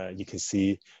 You can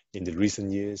see in the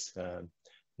recent years,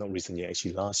 not recent year,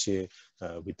 actually last year,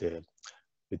 with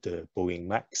the Boeing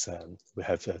Max, we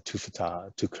have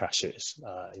two crashes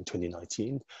in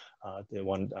 2019. The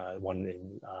one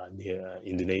in near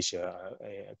Indonesia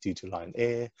due to Lion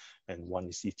Air, and one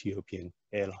is Ethiopian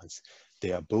Airlines.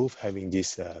 They are both having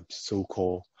this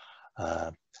so-called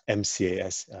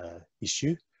MCAS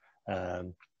issue,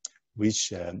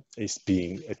 which is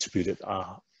being attributed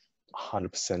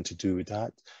 100% to do with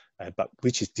that, but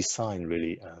which is designed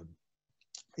really.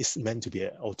 It's meant to be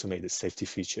an automated safety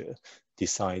feature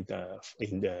designed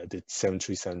in the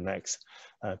 737 MAX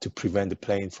to prevent the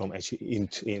plane from actually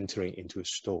entering into a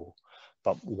stall.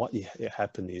 But what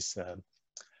happened is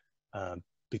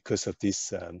because of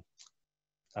this,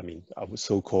 I mean, our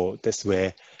so-called, that's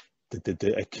where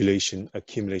the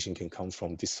accumulation can come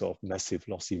from, this sort of massive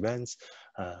loss events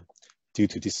due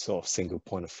to this sort of single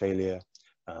point of failure,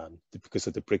 because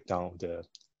of the breakdown, the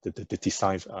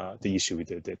design, the issue with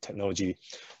the technology.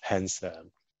 Hence,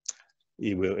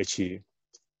 it will actually,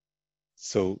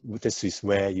 so this is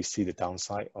where you see the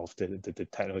downside of the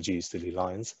technology, is the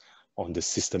reliance on the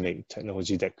systemic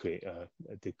technology that create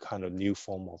the kind of new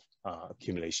form of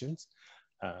accumulations.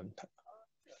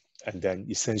 And then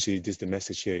essentially the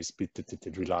message here is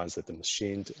the reliance of the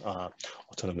machine,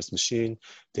 autonomous machine.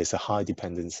 There's a high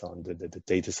dependence on the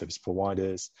data service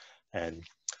providers, and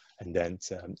then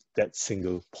that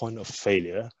single point of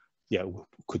failure, yeah,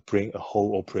 could bring a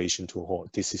whole operation to a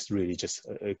halt. This is really just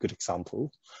a good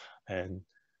example. And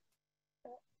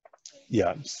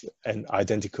yeah, an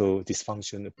identical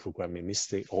dysfunction, a programming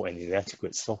mistake, or an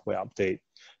inadequate software update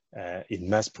in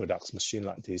mass products machine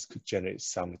like this could generate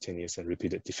simultaneous and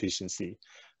repeated deficiency.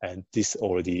 And this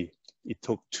already, it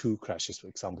took 2 crashes, for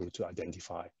example, to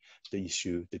identify the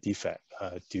issue, the defect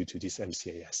due to this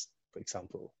MCAS, for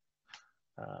example.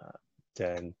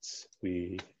 Then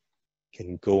we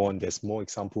can go on, there's more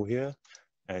example here.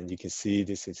 And you can see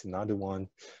this is another one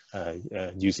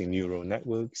using neural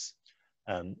networks.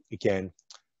 Again,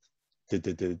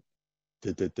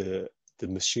 the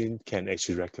machine can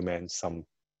actually recommend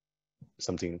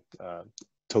something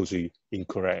totally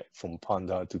incorrect from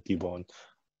panda to gibbon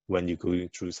when you're going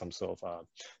through some sort of,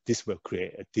 this will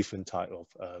create a different type of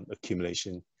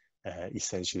accumulation,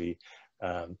 essentially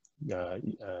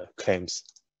claims.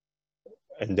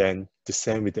 And then the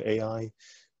same with the AI.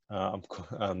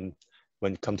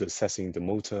 When it comes to assessing the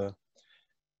motor,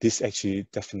 this actually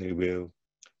definitely will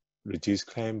reduce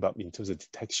claim, but in terms of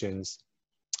detections,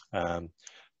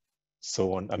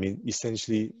 so on. I mean,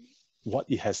 essentially, what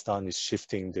it has done is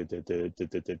shifting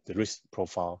the risk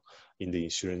profile in the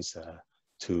insurance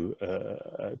to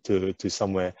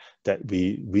somewhere that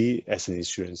we as an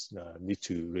insurance need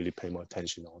to really pay more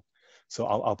attention on. So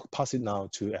I'll pass it now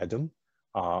to Adam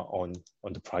on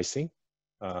the pricing,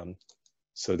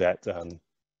 so that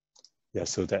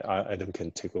Adam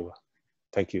can take over.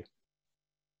 Thank you.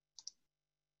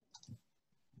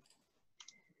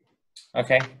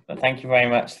 Okay, well, thank you very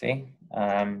much, Lee.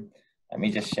 Let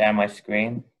me just share my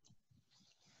screen.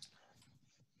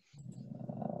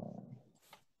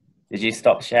 Did you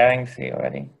stop sharing, Lee,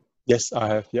 already? Yes, I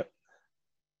have, yep.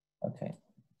 Okay.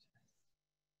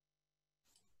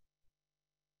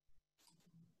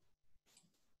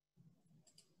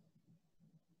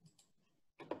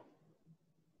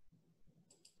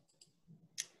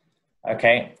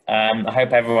 Okay, I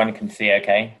hope everyone can see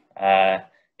okay.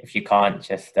 If you can't,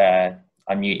 just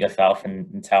unmute yourself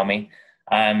and tell me.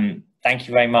 Thank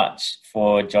you very much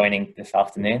for joining this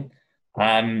afternoon.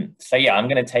 So yeah, I'm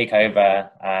going to take over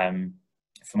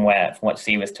from what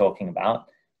C was talking about.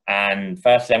 And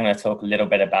firstly, I'm going to talk a little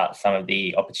bit about some of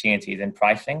the opportunities in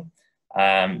pricing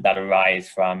that arise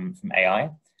from AI.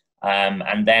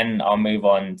 And then I'll move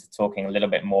on to talking a little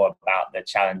bit more about the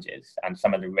challenges and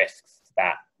some of the risks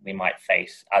that we might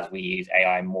face as we use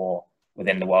AI more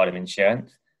within the world of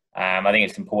insurance. I think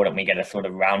it's important we get a sort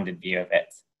of rounded view of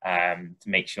it to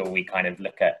make sure we kind of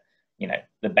look at,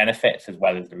 the benefits as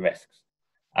well as the risks.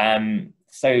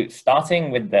 So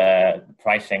starting with the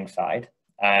pricing side.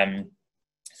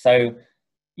 So,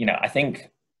 I think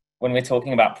when we're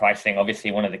talking about pricing,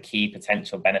 obviously one of the key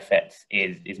potential benefits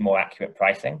is more accurate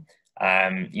pricing.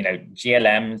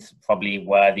 GLMs probably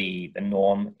were the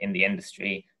norm in the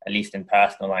industry, at least in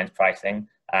personal lines pricing,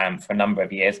 for a number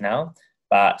of years now.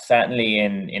 But certainly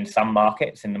in some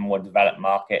markets, in the more developed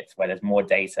markets where there's more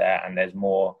data and there's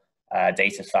more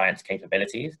data science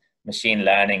capabilities, machine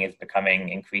learning is becoming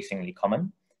increasingly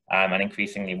common and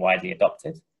increasingly widely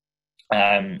adopted.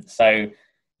 So,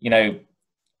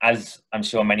 as I'm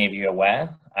sure many of you are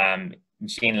aware,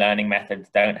 machine learning methods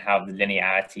don't have the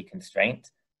linearity constraint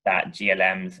that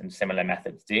GLMs and similar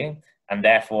methods do. And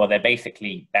therefore, they're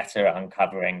basically better at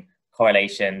uncovering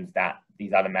correlations that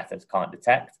these other methods can't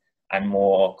detect and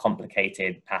more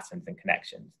complicated patterns and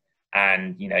connections.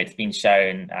 And, it's been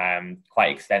shown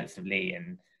quite extensively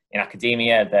in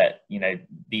academia that,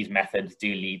 these methods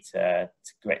do lead to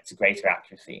greater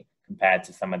accuracy compared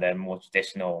to some of the more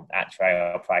traditional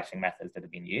actuarial pricing methods that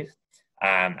have been used.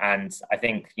 And I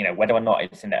think, whether or not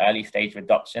it's in the early stage of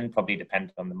adoption probably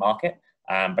depends on the market,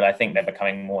 but I think they're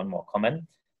becoming more and more common,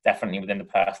 definitely within the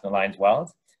personal lines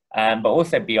world, but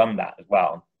also beyond that as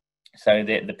well. So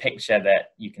the picture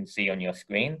that you can see on your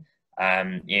screen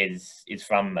is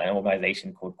from an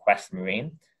organization called Quest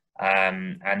Marine,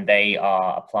 and they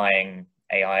are applying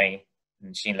AI and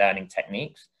machine learning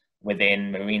techniques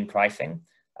within marine pricing.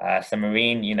 So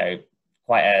marine,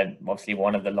 obviously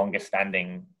one of the longest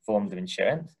standing forms of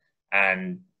insurance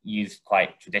and used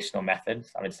quite traditional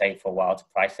methods, I would say, for a while to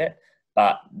price it.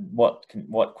 But what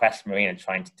Quest Marine are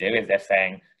trying to do is they're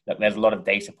saying, look, there's a lot of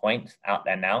data points out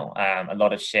there now. A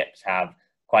lot of ships have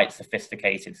quite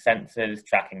sophisticated sensors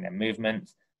tracking their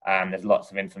movements. There's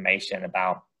lots of information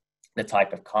about the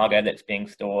type of cargo that's being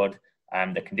stored,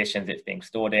 the conditions it's being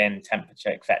stored in, temperature,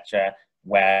 etc.,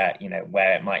 where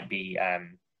it might be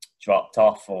dropped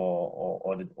off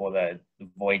or the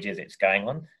voyages it's going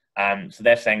on. So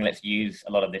they're saying let's use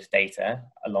a lot of this data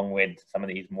along with some of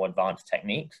these more advanced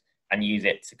techniques and use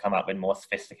it to come up with more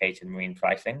sophisticated marine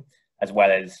pricing, as well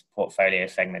as portfolio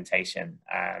segmentation,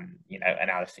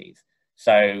 analyses.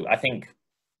 So I think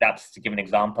that's to give an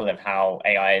example of how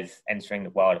AI is entering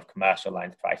the world of commercial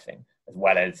lines pricing as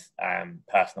well as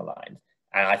personal lines.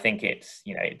 And I think its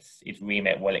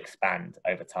remit will expand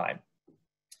over time.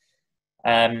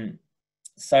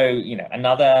 So,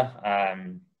 another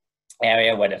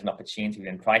area where there's an opportunity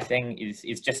within pricing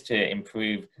is just to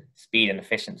improve speed and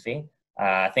efficiency.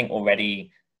 I think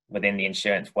already within the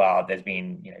insurance world, there's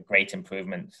been great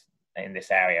improvements in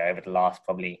this area over the last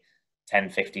probably 10,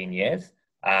 15 years.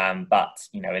 But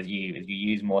as you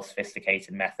use more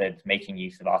sophisticated methods, making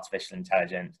use of artificial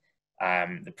intelligence,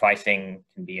 the pricing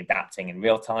can be adapting in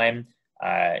real time.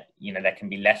 There can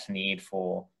be less need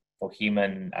for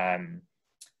human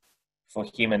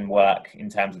work in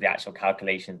terms of the actual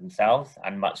calculations themselves,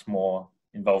 and much more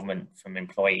involvement from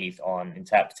employees on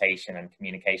interpretation and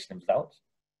communication of results.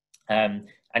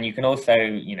 And you can also,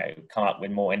 come up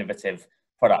with more innovative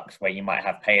products where you might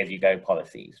have pay-as-you-go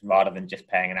policies rather than just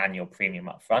paying an annual premium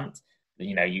up front.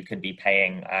 You could be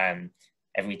paying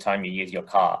every time you use your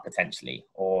car potentially,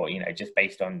 or just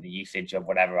based on the usage of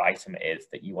whatever item it is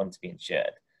that you want to be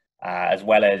insured. As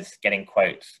well as getting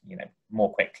quotes,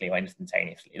 more quickly or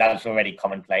instantaneously. That's already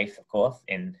commonplace, of course,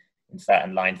 in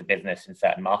certain lines of business in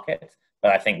certain markets.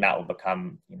 But I think that will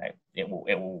become, it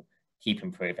will keep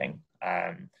improving.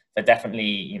 So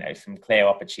definitely, some clear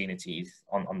opportunities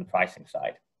on the pricing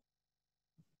side.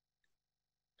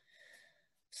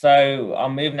 So I'll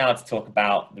move now to talk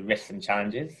about the risks and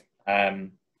challenges.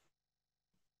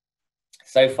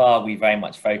 So far, we very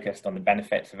much focused on the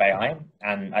benefits of AI,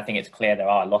 and I think it's clear there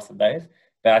are a lot of those.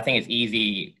 But I think it's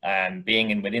easy,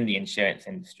 being within the insurance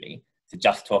industry, to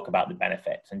just talk about the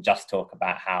benefits and just talk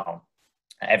about how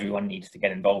everyone needs to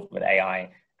get involved with AI,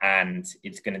 and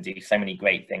it's going to do so many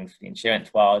great things for the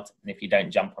insurance world. And if you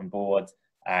don't jump on board,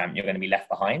 you're going to be left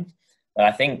behind. But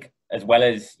I think, as well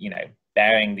as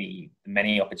bearing the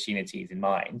many opportunities in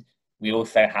mind, we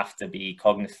also have to be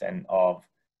cognizant of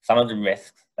some of the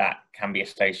risks that can be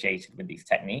associated with these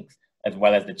techniques, as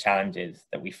well as the challenges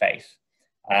that we face.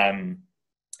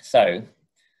 So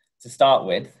to start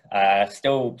with,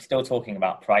 still talking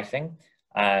about pricing.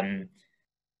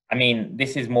 I mean,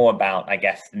 this is more about, I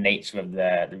guess, the nature of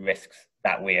the risks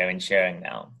that we are insuring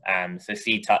now. So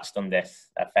C touched on this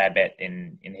a fair bit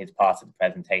in his part of the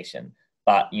presentation.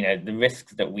 But the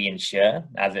risks that we insure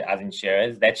as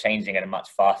insurers, they're changing at a much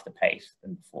faster pace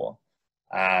than before.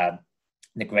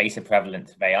 The greater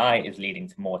prevalence of AI is leading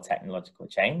to more technological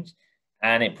change,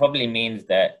 and it probably means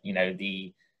that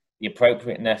the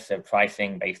appropriateness of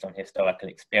pricing based on historical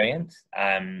experience,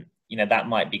 that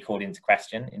might be called into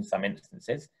question in some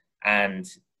instances, and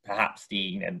perhaps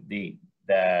the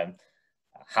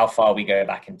how far we go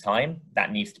back in time,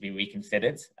 that needs to be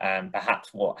reconsidered.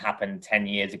 Perhaps what happened 10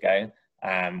 years ago,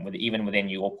 even within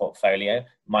your portfolio,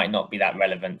 might not be that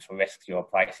relevant for risks you're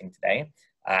pricing today.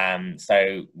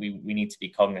 So we need to be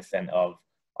cognizant of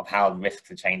how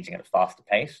risks are changing at a faster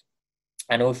pace,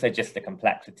 and also just the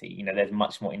complexity. There's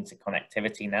much more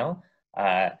interconnectivity now.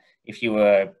 If you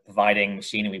were providing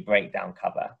machinery breakdown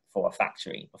cover for a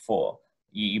factory before,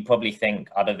 you probably think,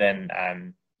 other than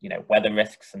weather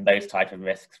risks and those type of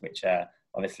risks, which are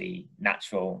obviously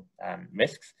natural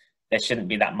risks, there shouldn't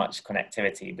be that much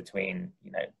connectivity between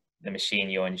the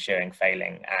machine you're insuring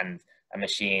failing and a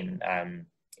machine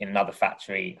in another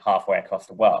factory halfway across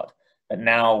the world. But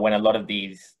now, when a lot of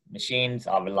these machines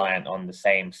are reliant on the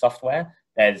same software,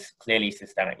 there's clearly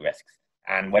systemic risks.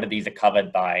 And whether these are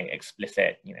covered by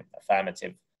explicit,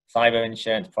 affirmative cyber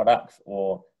insurance products,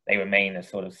 or they remain as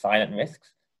sort of silent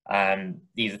risks,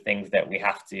 these are things that we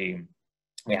have to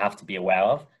be aware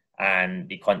of, and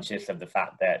be conscious of the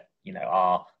fact that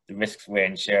the risks we're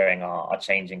insuring are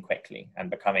changing quickly and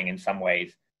becoming, in some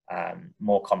ways,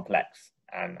 more complex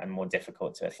and more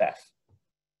difficult to assess.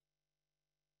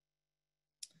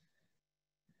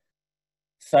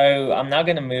 So I'm now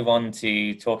going to move on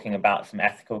to talking about some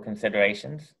ethical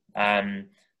considerations.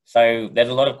 So there's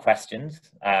a lot of questions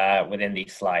within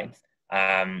these slides.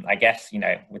 I guess,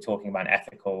 we're talking about an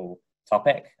ethical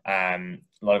topic, a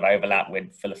lot of overlap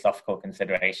with philosophical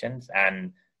considerations,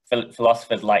 and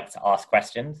philosophers like to ask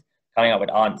questions. Coming up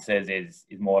with answers is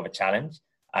more of a challenge.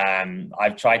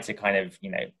 I've tried to kind of,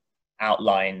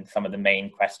 outline some of the main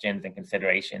questions and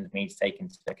considerations we need to take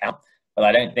into account, but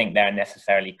I don't think there are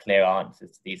necessarily clear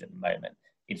answers to these at the moment.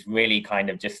 It's really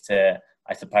kind of just to,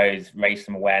 I suppose, raise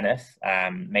some awareness,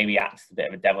 maybe act as a bit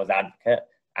of a devil's advocate,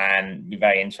 and be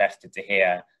very interested to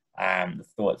hear the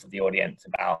thoughts of the audience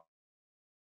about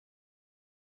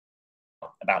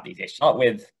these issues. Start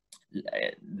with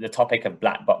the topic of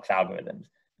black box algorithms,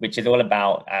 which is all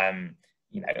about,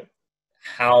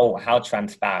 how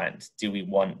transparent do we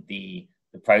want the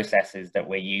the processes that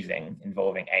we're using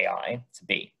involving AI to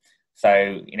be.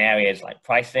 So in areas like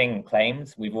pricing and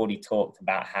claims, we've already talked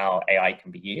about how AI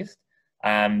can be used.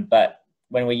 But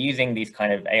when we're using these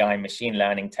kind of AI machine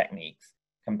learning techniques,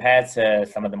 compared to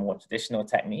some of the more traditional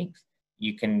techniques,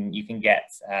 you can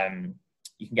get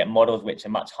models which are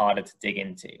much harder to dig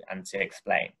into and to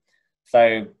explain.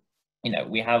 So,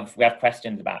 we have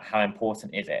questions about how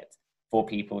important is it for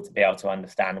people to be able to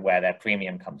understand where their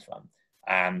premium comes from.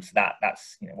 So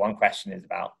that's one question is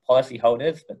about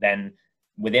policyholders, but then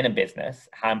within a business,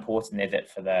 how important is it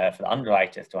for the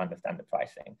underwriters to understand the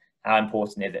pricing? How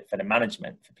important is it for the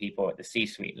management, for people at the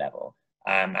C-suite level?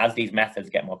 As these methods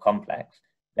get more complex,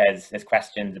 there's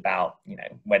questions about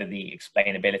whether the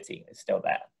explainability is still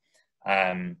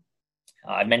there.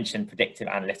 I mentioned predictive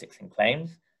analytics in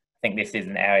claims. I think this is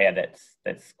an area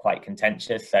that's quite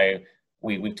contentious. So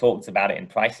we've talked about it in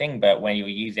pricing, but when you're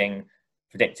using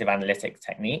predictive analytics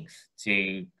techniques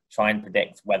to try and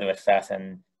predict whether a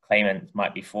certain claimant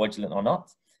might be fraudulent or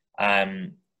not,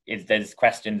 there's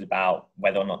questions about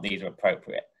whether or not these are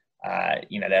appropriate.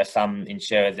 There are some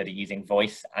insurers that are using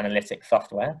voice analytics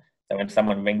software. So when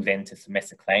someone rings in to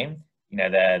submit a claim,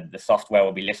 the software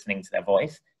will be listening to their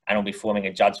voice and will be forming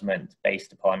a judgment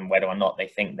based upon whether or not they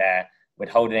think they're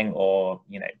withholding or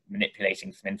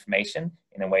manipulating some information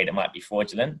in a way that might be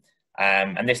fraudulent.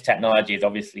 And this technology is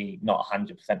obviously not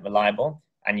 100% reliable,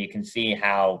 and you can see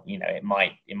how it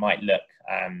might look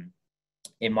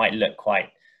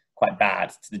quite bad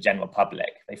to the general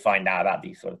public if they find out about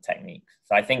these sort of techniques.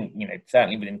 So I think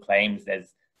certainly within claims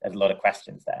there's a lot of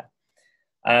questions there.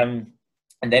 And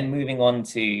then moving on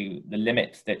to the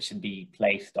limits that should be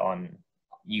placed on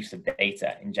use of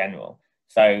data in general.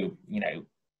 So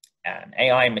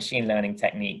AI and machine learning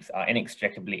techniques are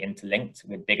inextricably interlinked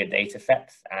with bigger data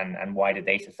sets and wider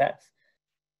data sets.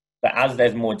 But as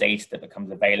there's more data that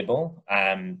becomes available,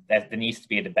 there needs to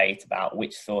be a debate about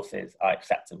which sources are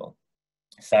acceptable.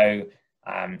 So,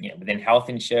 within health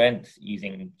insurance,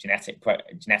 using genetic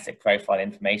profile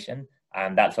information,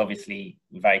 that's obviously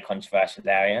a very controversial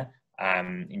area.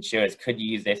 Insurers could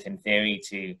use this in theory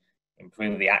to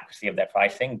improve the accuracy of their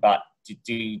pricing, but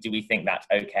do we think that's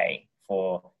okay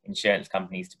for insurance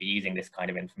companies to be using this kind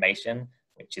of information,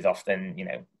 which is often,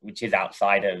 which is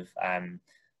outside of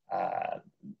a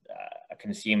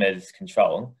consumer's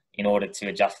control in order to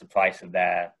adjust the price of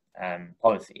their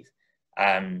policies?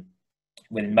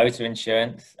 With motor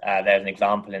insurance, there's an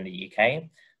example in the UK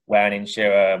where an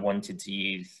insurer wanted to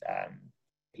use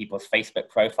people's Facebook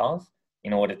profiles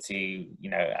in order to,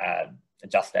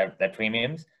 adjust their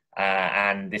premiums.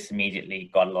 And this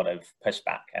immediately got a lot of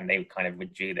pushback, and they kind of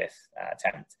withdrew this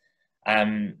attempt.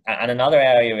 And another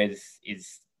area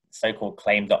is so-called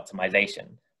claims optimization.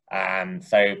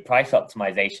 So price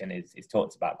optimization is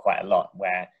talked about quite a lot,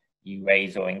 where you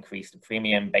raise or increase the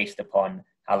premium based upon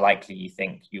how likely you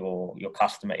think your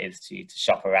customer is to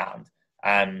shop around.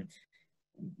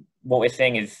 What we're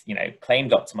seeing is,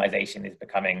 claims optimization is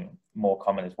becoming more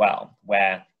common as well,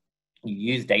 where you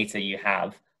use data you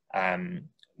have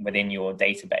within your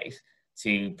database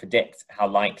to predict how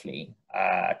likely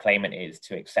a claimant is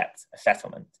to accept a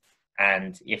settlement.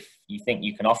 And if you think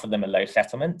you can offer them a low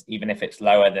settlement, even if it's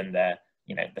lower than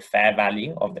the fair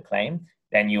value of the claim,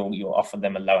 then you'll offer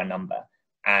them a lower number.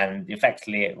 And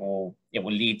effectively, it will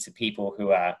lead to people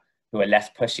who are less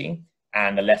pushy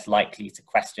and are less likely to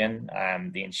question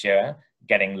the insurer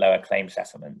getting lower claim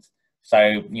settlements.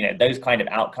 So those kind of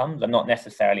outcomes are not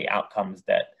necessarily outcomes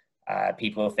that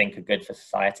people think are good for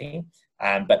society,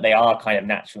 but they are kind of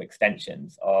natural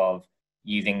extensions of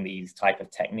using these type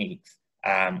of techniques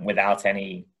without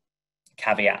any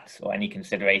caveats or any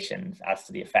considerations as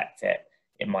to the effect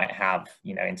it might have,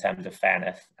 in terms of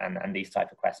fairness and these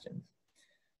type of questions.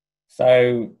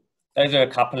 So those are a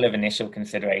couple of initial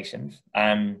considerations.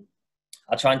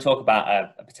 I'll try and talk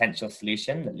about a potential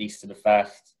solution that leads to the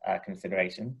first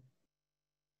consideration.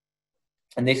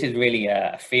 And this is really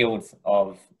a field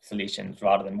of solutions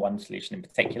rather than one solution in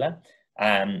particular.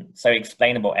 So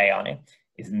explainable AI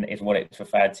is what it's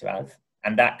referred to as.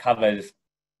 And that covers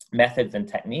methods and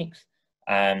techniques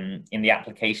in the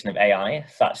application of AI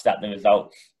such that the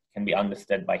results can be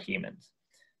understood by humans.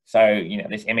 So,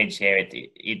 this image here,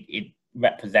 it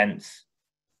represents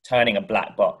turning a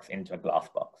black box into a glass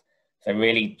box. So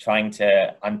really trying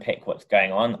to unpick what's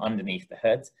going on underneath the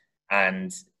hood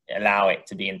and allow it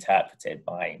to be interpreted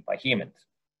by humans.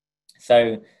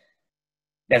 So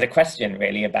there's a question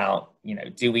really about,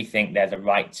 do we think there's a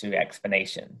right to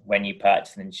explanation when you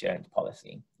purchase an insurance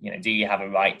policy? Do you have a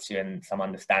right to some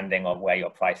understanding of where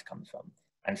your price comes from?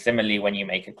 And similarly, when you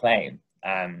make a claim,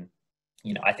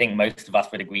 you know, I think most of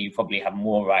us would agree you probably have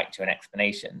more right to an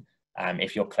explanation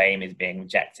if your claim is being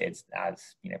rejected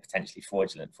as, you know, potentially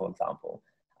fraudulent, for example.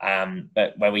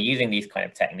 But where we're using these kind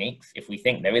of techniques, if we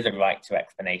think there is a right to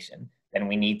explanation, then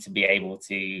we need to be able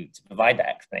to provide that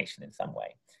explanation in some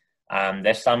way.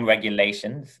 There's some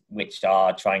regulations which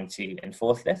are trying to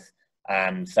enforce this.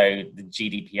 So the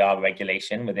GDPR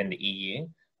regulation within the EU,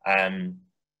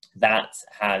 that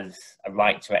has a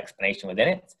right to explanation within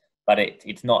it, but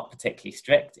it's not particularly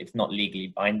strict, it's not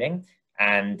legally binding,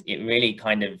 and it really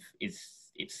kind of it's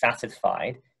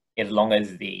satisfied as long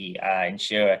as the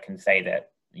insurer can say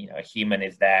that, you know, a human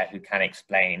is there who can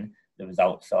explain the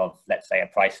results of, let's say, a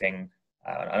pricing,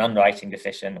 an underwriting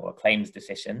decision or a claims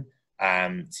decision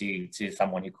to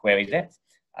someone who queries it.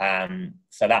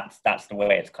 So that's the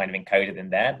way it's kind of encoded in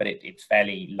there, but it's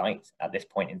fairly light at this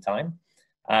point in time.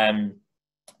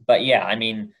 But yeah, I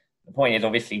mean, the point is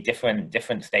obviously different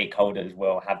stakeholders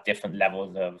will have different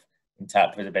levels of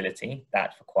interpretability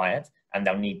that's required, and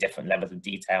they'll need different levels of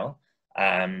detail.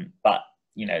 But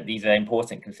you know, these are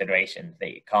important considerations.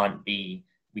 We can't be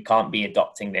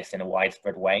adopting this in a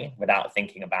widespread way without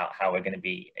thinking about how we're going to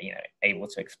be, you know, able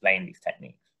to explain these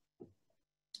techniques.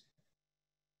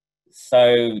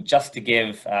 So just to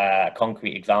give a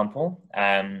concrete example,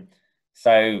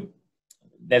 so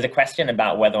there's a question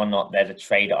about whether or not there's a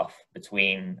trade-off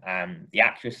between the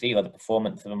accuracy or the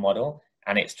performance of a model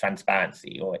and its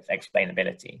transparency or its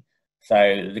explainability.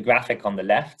 So the graphic on the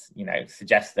left, you know,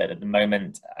 suggests that at the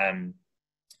moment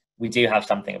we do have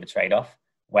something of a trade-off,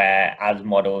 where as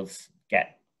models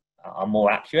are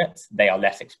more accurate, they are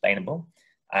less explainable.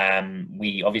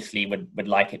 We obviously would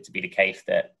like it to be the case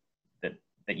that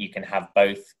you can have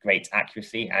both great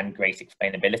accuracy and great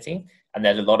explainability, and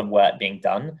there's a lot of work being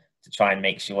done to try and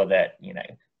make sure that, you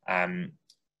know,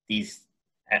 these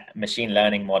machine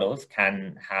learning models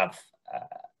can have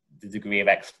the degree of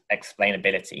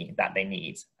explainability that they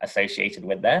need associated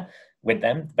with them.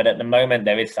 But at the moment,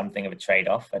 there is something of a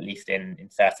trade-off, at least in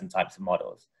certain types of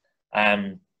models.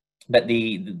 But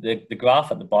the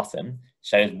graph at the bottom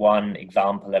shows one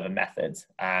example of a method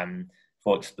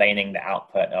for explaining the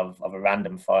output of a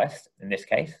random forest, in this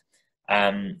case.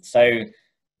 So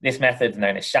this method is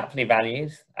known as Shapley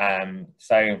values.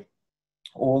 So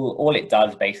all it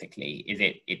does basically is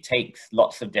it takes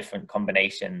lots of different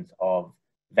combinations of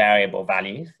variable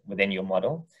values within your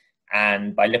model,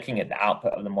 and by looking at the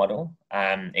output of the model,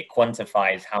 it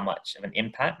quantifies how much of an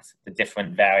impact the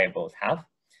different variables have.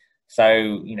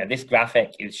 So, you know, this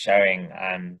graphic is showing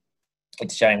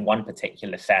it's showing one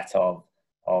particular set of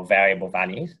variable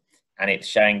values, and it's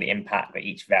showing the impact that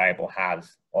each variable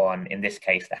has on, in this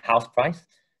case, the house price.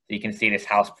 So you can see this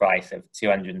house price of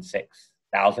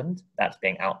 206,000 that's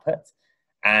being output,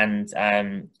 and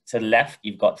to the left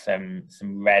you've got some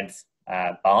red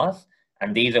bars,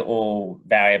 and these are all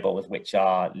variables which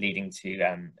are leading to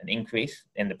an increase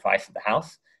in the price of the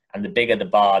house. And the bigger the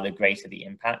bar, the greater the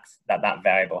impact that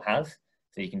variable has.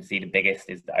 So you can see the biggest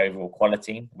is the overall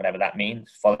quality, whatever that means,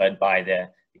 followed by the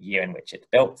year in which it's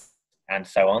built, and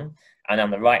so on. And on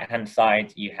the right-hand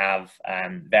side, you have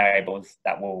variables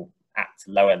that will act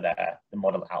to lower the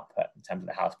model output in terms of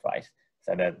the house price.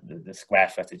 So the square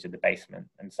footage of the basement,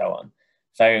 and so on.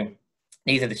 So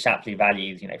these are the Shapley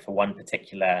values, you know, for one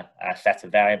particular set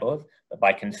of variables. But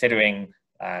by considering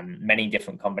many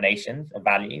different combinations of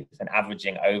values and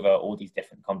averaging over all these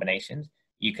different combinations,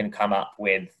 you can come up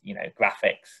with, you know,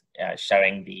 graphics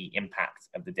showing the impact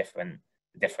of the different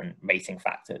rating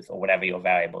factors or whatever your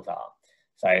variables are.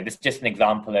 So this is just an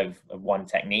example of one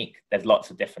technique. There's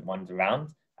lots of different ones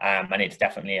around, and it's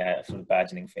definitely a sort of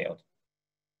burgeoning field.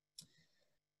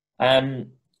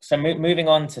 So moving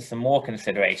on to some more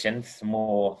considerations, some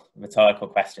more rhetorical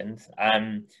questions.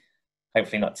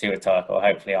 Hopefully not too rhetorical.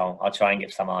 Hopefully I'll try and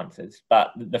give some answers.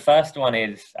 But the first one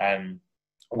is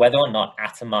whether or not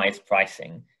atomized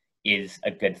pricing is a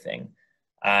good thing,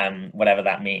 whatever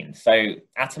that means. So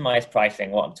atomized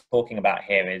pricing, what I'm talking about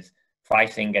here is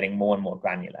pricing getting more and more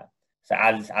granular. So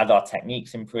as our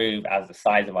techniques improve, as the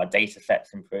size of our data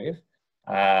sets improve,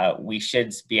 we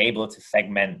should be able to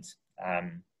segment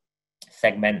the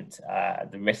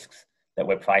risks that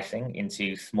we're pricing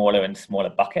into smaller and smaller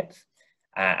buckets,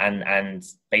 and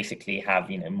basically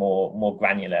have, you know, more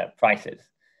granular prices.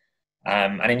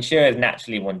 And insurers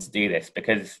naturally want to do this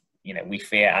because, you know, we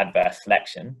fear adverse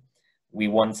selection. We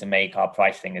want to make our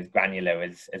pricing as granular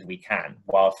as we can,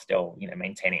 while still, you know,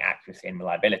 maintaining accuracy and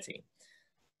reliability.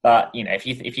 But, you know, if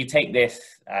you take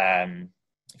this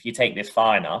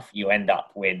far enough, you end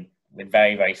up with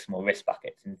very, very small risk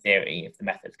buckets, in theory, if the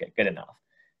methods get good enough.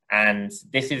 And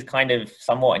this is kind of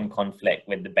somewhat in conflict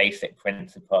with the basic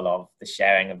principle of the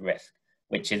sharing of risk.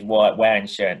 which is where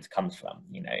insurance comes from.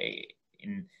 You know,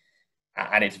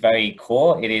 at its very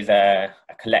core, it is a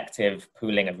collective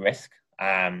pooling of risk.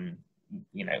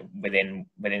 You know, within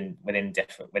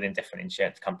different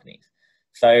insurance companies.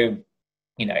 So,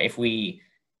 you know, if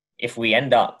we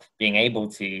end up being able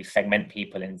to segment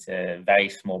people into very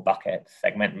small buckets,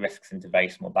 segment risks into very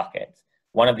small buckets,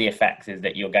 one of the effects is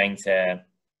that you're going to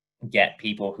get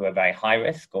people who are very high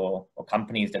risk, or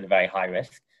companies that are very high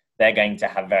risk. They're going to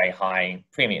have very high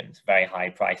premiums, very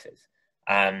high prices.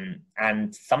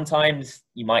 And sometimes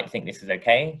you might think this is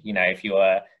okay. You know, if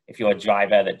you're a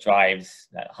driver that drives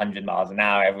 100 miles an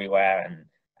hour everywhere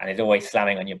and is always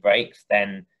slamming on your brakes,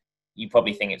 then you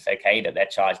probably think it's okay that they're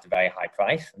charged a very high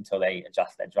price until they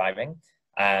adjust their driving.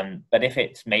 But if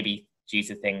it's maybe due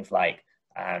to things like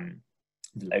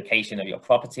the location of your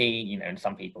property, you know, and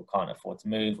some people can't afford to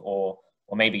move, or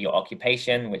maybe your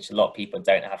occupation, which a lot of people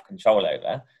don't have control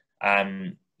over,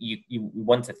 you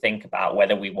want to think about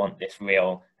whether we want this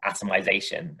real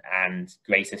atomization and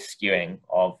greater skewing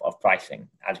of pricing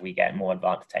as we get more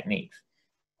advanced techniques.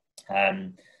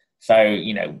 So,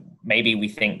 you know, maybe we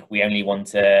think we only want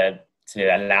to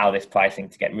allow this pricing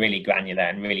to get really granular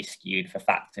and really skewed for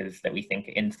factors that we think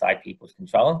are inside people's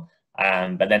control.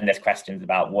 But then there's questions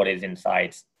about what is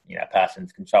inside, you know, a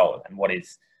person's control, and what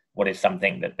is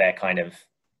something that they're kind of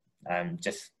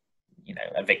just, you know,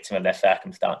 a victim of their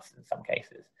circumstances in some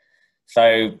cases.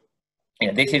 So, you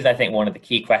know, this is, I think, one of the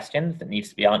key questions that needs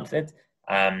to be answered.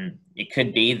 It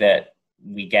could be that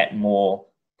we get more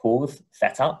pools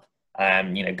set up,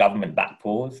 you know, government-backed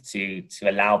pools to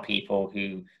allow people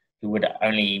who would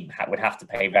have to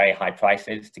pay very high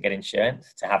prices to get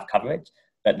insurance to have coverage.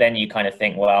 But then you kind of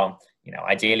think, well, you know,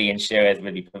 ideally insurers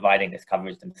would be providing this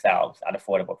coverage themselves at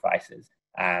affordable prices.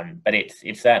 But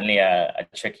it's certainly a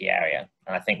tricky area,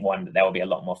 and I think one that there will be a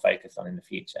lot more focus on in the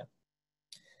future.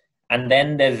 And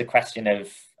then there's a question of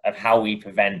how we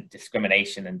prevent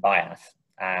discrimination and bias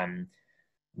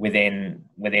within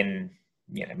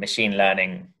you know, machine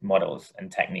learning models and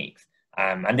techniques.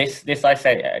 And this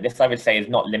I would say is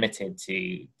not limited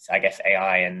to I guess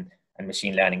AI and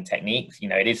machine learning techniques. You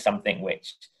know, it is something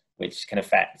which can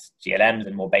affect GLMs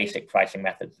and more basic pricing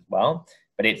methods as well.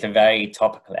 But it's a very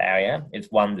topical area. It's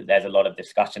one that there's a lot of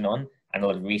discussion on and a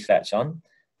lot of research on.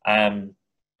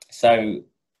 So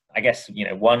I guess, you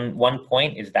know, one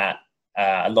point is that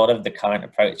a lot of the current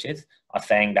approaches are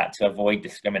saying that to avoid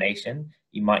discrimination,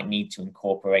 you might need to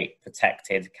incorporate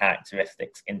protected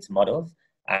characteristics into models.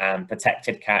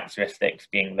 Protected characteristics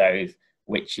being those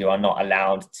which you are not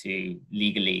allowed to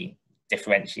legally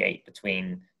differentiate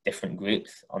between different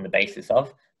groups on the basis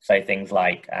of. So things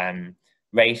like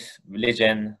race,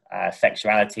 religion,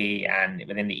 sexuality, and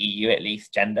within the EU at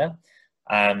least, gender.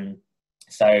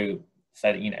 So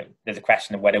you know, there's a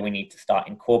question of whether we need to start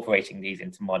incorporating these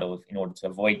into models in order to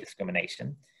avoid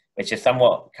discrimination, which is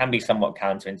can be somewhat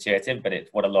counterintuitive, but it's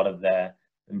what a lot of the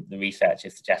research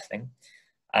is suggesting.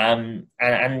 And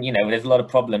you know, there's a lot of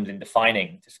problems in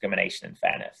defining discrimination and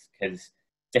fairness, because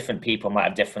different people might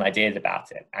have different ideas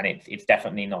about it, and it's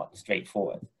definitely not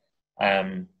straightforward.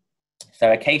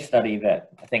 So a case study that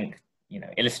I think, you know,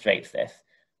 illustrates this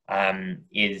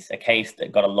is a case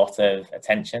that got a lot of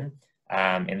attention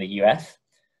in the US.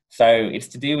 So it's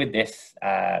to do with this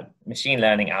machine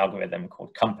learning algorithm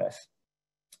called Compass.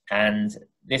 And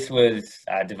this was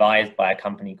devised by a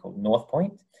company called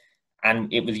Northpoint,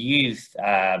 and it was used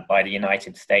by the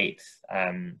United States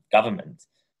government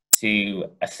to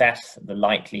assess the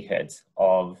likelihood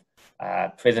of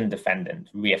prison defendants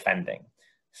reoffending.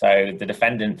 So the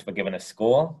defendants were given a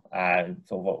score.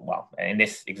 Well, in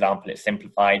this example, it's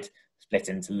simplified, split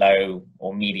into low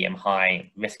or medium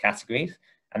high risk categories.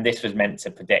 And this was meant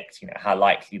to predict, you know, how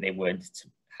likely they would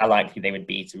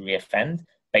be to reoffend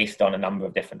based on a number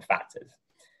of different factors.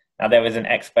 Now, there was an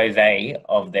expose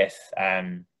of this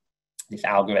this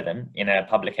algorithm in a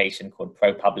publication called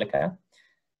ProPublica,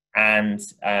 and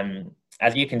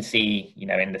as you can see, you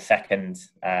know, in the second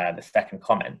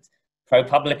comment,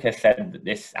 ProPublica said that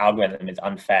this algorithm is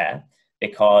unfair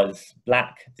because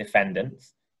Black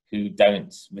defendants who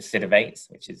don't recidivate,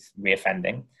 which is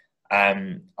reoffending,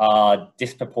 are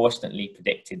disproportionately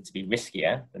predicted to be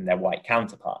riskier than their white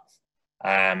counterparts.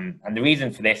 And the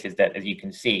reason for this is that, as you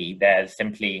can see, there's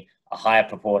simply a higher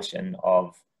proportion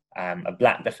of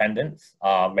Black defendants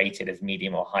are rated as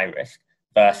medium or high risk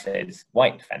versus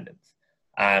white defendants.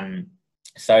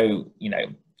 So, you know,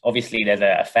 obviously there's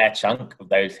a fair chunk of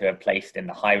those who are placed in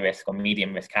the high risk or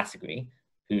medium risk category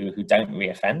who don't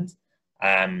reoffend,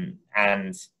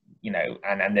 and you know,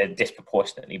 and they're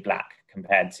disproportionately Black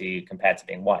compared to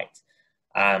being white.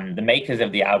 The makers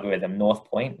of the algorithm,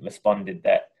 Northpoint, responded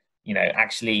that you know,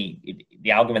 actually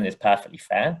the algorithm is perfectly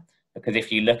fair, because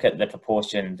if you look at the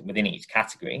proportions within each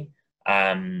category,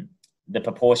 the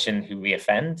proportion who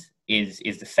reoffend is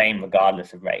the same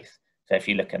regardless of race. So if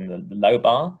you look in the low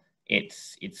bar,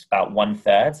 it's about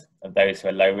 1/3 of those who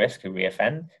are low risk who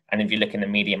reoffend. And if you look in the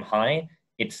medium high,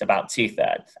 it's about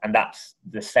 2/3. And that's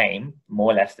the same,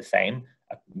 more or less the same,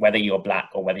 whether you're black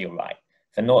or whether you're white.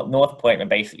 So North Point are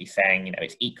basically saying, you know,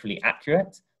 it's equally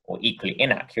accurate or equally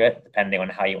inaccurate, depending on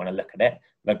how you want to look at it,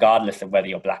 regardless of whether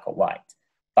you're black or white.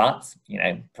 But, you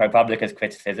know, ProPublica's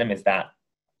criticism is that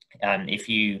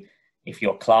if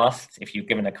you're classed, if you're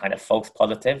given a kind of false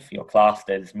positive, you're classed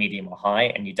as medium or high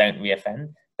and you don't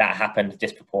reoffend, that happens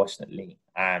disproportionately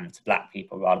to black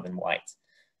people rather than white.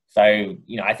 So,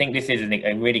 you know, I think this is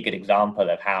a really good example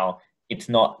of how it's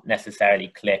not necessarily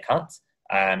clear cut.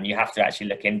 You have to actually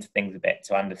look into things a bit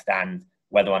to understand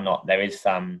whether or not there is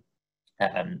some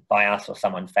bias or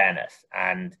some unfairness,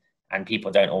 and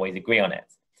people don't always agree on it.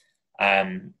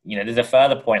 You know, there's a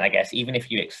further point, I guess, even if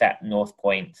you accept North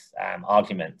Point's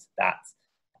argument that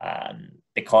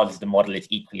because the model is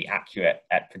equally accurate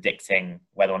at predicting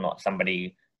whether or not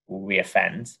somebody will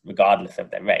reoffend, regardless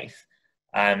of their race,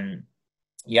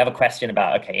 you have a question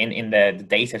about, okay, in the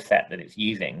data set that it's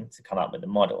using to come up with the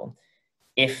model,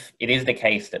 if it is the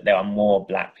case that there are more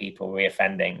black people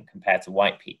reoffending compared to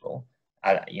white people,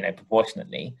 you know,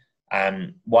 proportionately,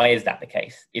 why is that the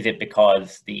case? Is it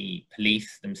because the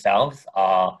police themselves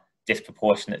are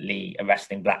disproportionately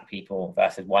arresting black people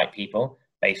versus white people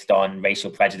based on racial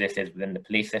prejudices within the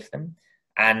police system?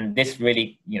 And this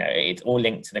really, you know, it's all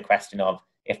linked to the question of,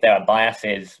 if there are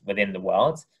biases within the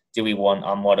world, do we want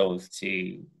our models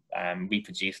to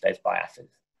reproduce those biases?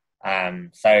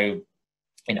 So,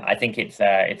 you know, I think it's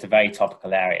a very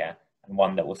topical area, and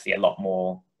one that we'll see a lot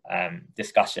more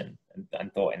discussion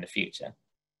and thought in the future.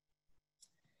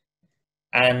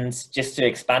 And just to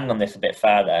expand on this a bit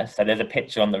further, so there's a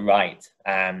picture on the right,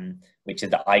 which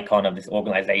is the icon of this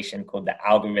organization called the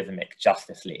Algorithmic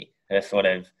Justice League. They're sort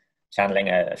of channeling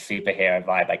a superhero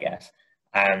vibe, I guess.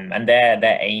 And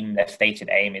their stated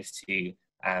aim is to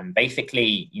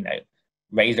basically, you know,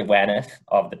 raise awareness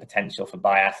of the potential for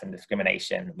bias and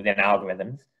discrimination within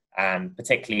algorithms,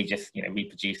 particularly just, you know,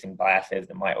 reproducing biases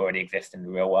that might already exist in the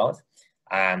real world.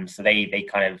 So they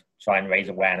kind of try and raise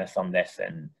awareness on this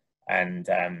and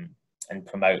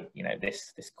promote, you know,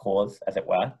 this cause, as it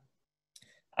were.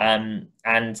 And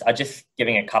I'm just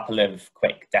giving a couple of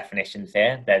quick definitions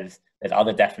here. There's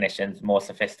other definitions, more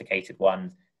sophisticated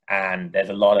ones, and there's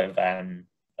a lot of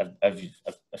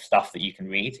stuff that you can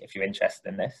read if you're interested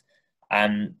in this.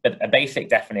 But a basic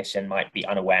definition might be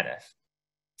unawareness.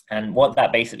 And what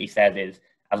that basically says is,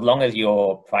 as long as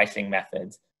your pricing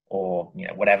methods, or, you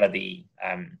know, whatever the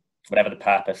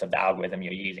purpose of the algorithm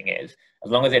you're using is,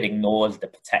 as long as it ignores the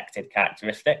protected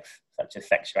characteristics such as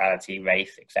sexuality,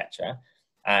 race, etc.,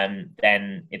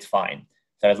 then it's fine.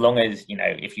 So as long as, you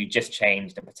know, if you just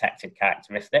change the protected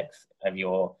characteristics of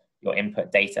your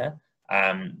input data,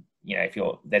 you know, if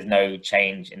there's no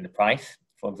change in the price,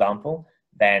 for example,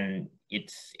 then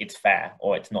it's fair,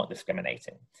 or it's not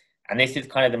discriminating. And this is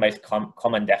kind of the most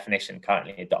common definition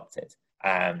currently adopted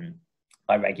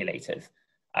by regulators.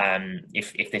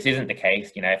 If this isn't the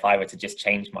case, you know, if I were to just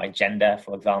change my gender,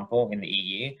 for example, in the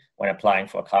EU when applying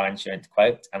for a car insurance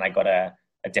quote, and I got a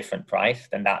different price,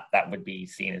 then that would be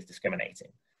seen as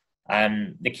discriminating.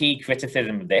 The key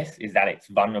criticism of this is that it's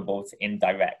vulnerable to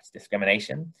indirect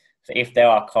discrimination. So if there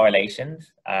are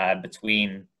correlations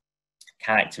between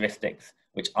characteristics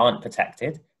which aren't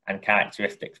protected and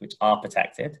characteristics which are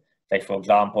protected, so for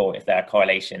example, if there are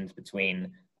correlations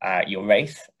between your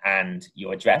race and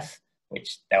your address,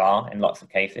 which there are in lots of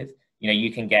cases, you know,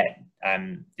 you can get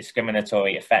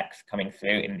discriminatory effects coming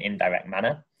through in an indirect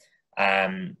manner.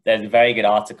 There's a very good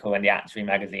article in the Actuary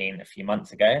magazine a few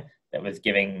months ago that was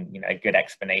giving, you know, a good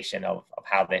explanation of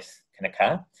how this can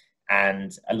occur.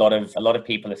 And a lot of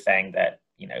people are saying that,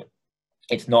 you know,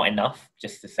 it's not enough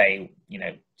just to say, you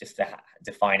know, just to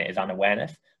define it as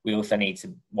unawareness. We also need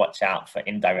to watch out for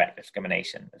indirect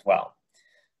discrimination as well.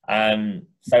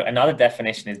 So another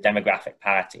definition is demographic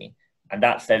parity. And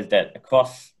that says that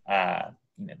across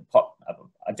you know,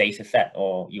 a data set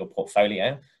or your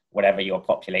portfolio, whatever your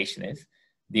population is,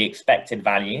 the expected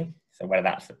value, so whether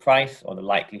that's the price or the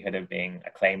likelihood of a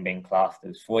claim being classed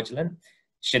as fraudulent,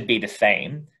 should be the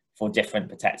same for different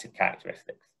protected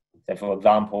characteristics. So for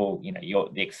example, you know,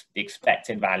 the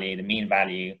expected value, the mean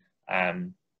value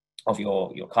of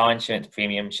your car insurance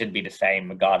premium should be the same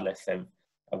regardless of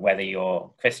whether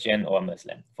you're Christian or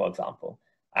Muslim, for example.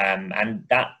 And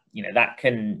that, you know, that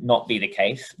can not be the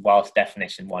case whilst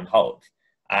definition one holds.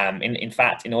 In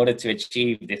fact, in order to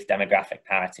achieve this demographic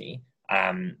parity,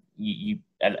 in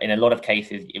a lot of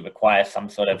cases, it requires some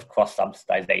sort of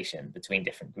cross-subsidization between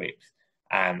different groups.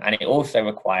 And it also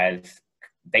requires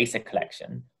data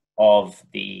collection of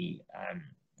the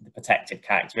protected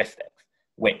characteristics,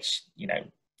 which,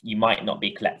 you might not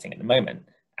be collecting at the moment.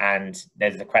 And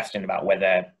there's a question about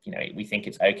whether, we think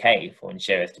it's okay for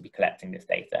insurers to be collecting this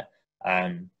data,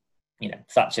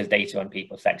 such as data on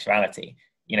people's sexuality.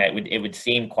 It would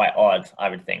seem quite odd, I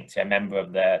would think, to a member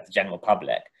of the general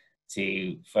public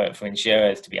for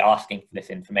insurers to be asking for this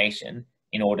information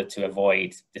in order to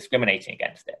avoid discriminating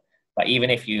against it. But even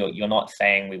if you're not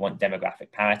saying we want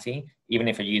demographic parity, even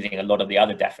if you're using a lot of the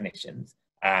other definitions,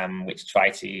 which try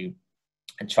to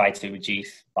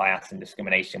reduce bias and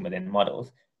discrimination within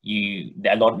models,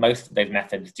 most of those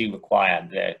methods do require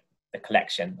the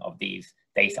collection of these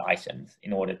data items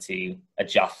in order to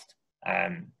adjust,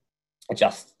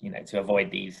 to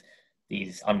avoid these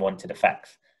unwanted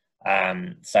effects.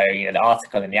 So, the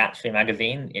article in the Actuary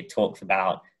magazine, it talks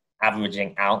about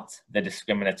averaging out the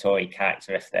discriminatory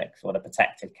characteristics or the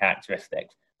protected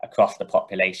characteristics across the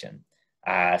population.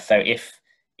 So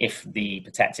if the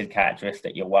protected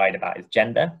characteristic you're worried about is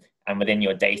gender, and within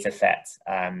your data set,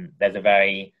 there's a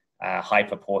very high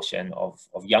proportion of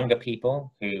younger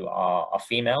people who are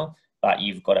female, but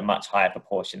you've got a much higher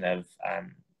proportion of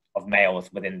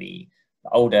males within the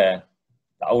older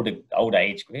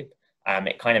age group.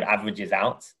 It kind of averages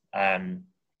out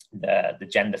the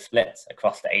gender splits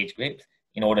across the age groups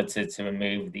in order to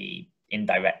remove the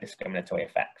indirect discriminatory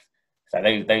effects. So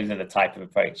those are the type of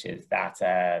approaches that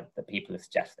people are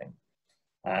suggesting.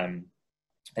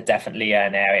 But definitely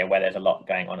an area where there's a lot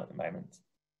going on at the moment.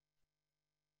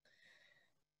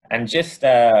 And just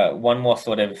one more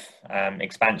sort of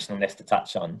expansion on this to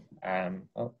touch on.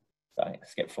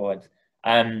 Skip forward.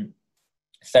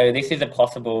 So this is a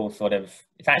possible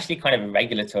it's actually kind of a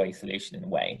regulatory solution in a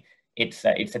way. It's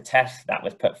a test that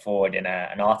was put forward in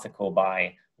an article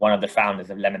by one of the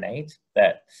founders of Lemonade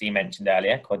that C mentioned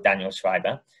earlier, called Daniel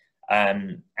Schreiber.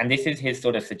 And this is his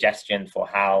sort of suggestion for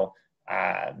how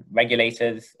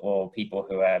regulators or people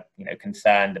who are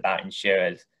concerned about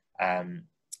insurers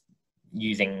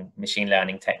using machine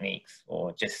learning techniques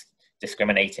or just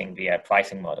discriminating via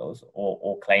pricing models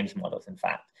or claims models, in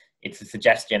fact. It's a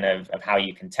suggestion of how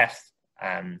you can test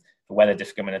for whether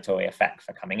discriminatory effects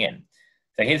are coming in.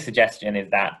 So his suggestion is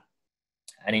that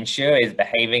an insurer is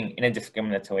behaving in a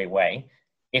discriminatory way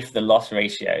if the loss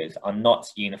ratios are not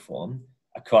uniform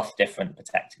across different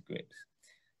protected groups.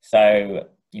 So,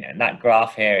 in that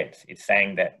graph here, it's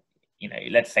saying that,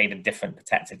 let's say the different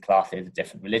protected classes of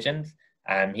different religions.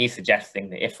 He's suggesting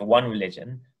that if for one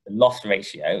religion, the loss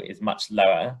ratio is much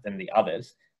lower than the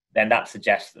others, then that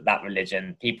suggests that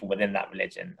religion, people within that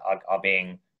religion are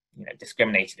being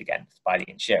discriminated against by the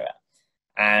insurer.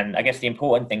 And I guess the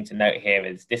important thing to note here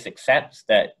is this accepts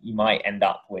that you might end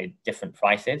up with different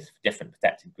prices for different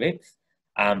protected groups.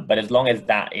 But as long as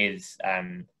that is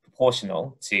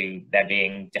proportional to there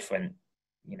being different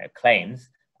claims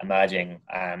emerging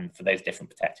for those different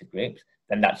protected groups,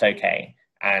 then that's okay.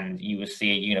 And you will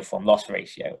see a uniform loss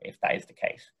ratio if that is the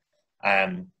case.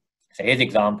 So his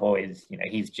example is,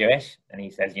 he's Jewish, and he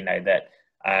says, that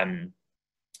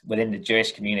within the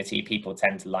Jewish community, people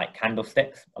tend to light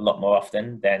candlesticks a lot more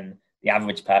often than the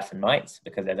average person might,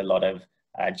 because there's a lot of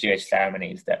Jewish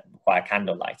ceremonies that require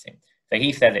candle lighting. So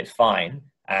he says it's fine.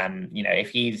 If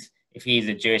he's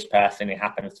a Jewish person who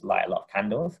happens to light a lot of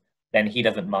candles, then he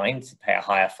doesn't mind to pay a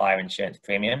higher fire insurance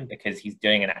premium because he's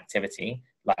doing an activity,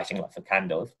 lighting lots of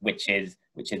candles, which is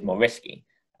more risky.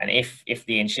 And if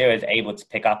the insurer is able to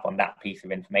pick up on that piece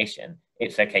of information,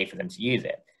 it's okay for them to use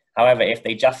it. However, if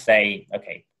they just say,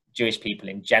 okay, Jewish people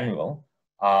in general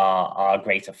are a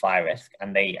greater fire risk,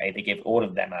 and they give all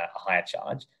of them a higher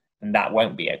charge, then that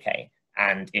won't be okay.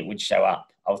 And it would show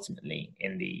up ultimately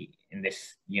in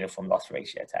this uniform loss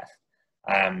ratio test.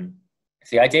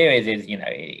 So the idea is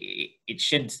it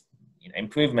should,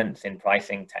 improvements in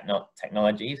pricing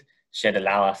technologies should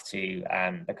allow us to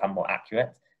become more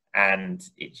accurate, and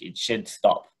it should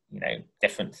stop,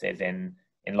 differences in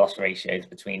loss ratios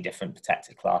between different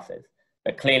protected classes.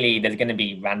 But clearly there's going to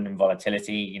be random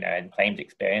volatility, in claims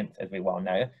experience, as we well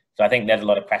know. So I think there's a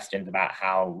lot of questions about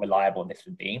how reliable this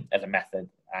would be as a method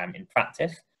in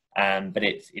practice. But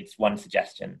it's one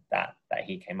suggestion that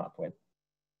he came up with.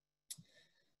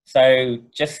 So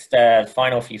just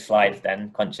final few slides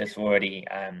then, conscious we've already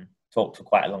talked for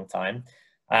quite a long time.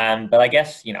 But I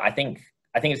guess, I think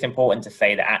it's important to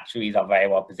say that actuaries are very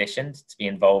well positioned to be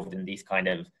involved in these kind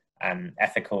of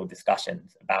ethical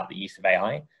discussions about the use of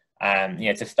AI.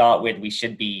 To start with, we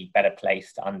should be better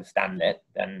placed to understand it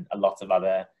than a lot of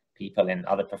other people in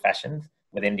other professions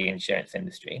within the insurance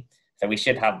industry. So we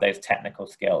should have those technical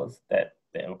skills that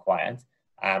are required.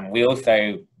 We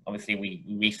also, obviously,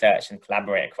 we research and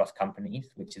collaborate across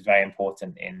companies, which is very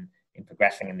important in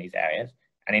progressing in these areas.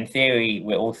 And in theory,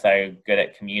 we're also good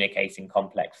at communicating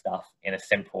complex stuff in a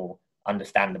simple,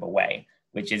 understandable way,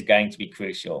 which is going to be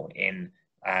crucial in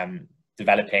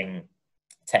developing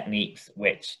techniques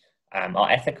which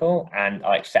are ethical and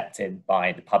are accepted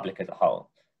by the public as a whole.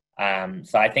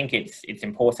 So I think it's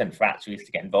important for actuaries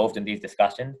to get involved in these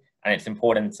discussions, and it's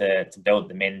important to build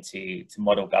them into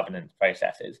model governance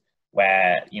processes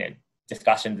where,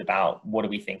 discussions about what do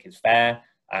we think is fair,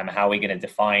 how are we going to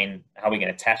define, how are we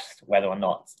going to test whether or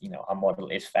not, our model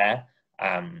is fair.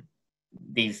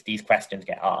 These questions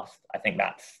get asked. I think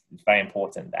it's very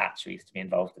important for actuaries to be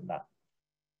involved in that.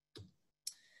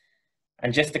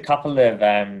 And just a couple of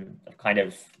kind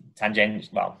of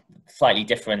slightly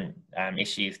different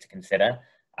issues to consider.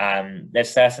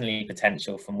 There's certainly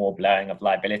potential for more blurring of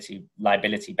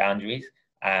liability boundaries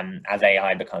as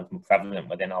AI becomes more prevalent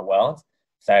within our world.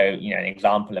 So, an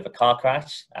example of a car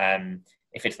crash,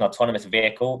 if it's an autonomous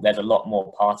vehicle, there's a lot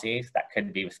more parties that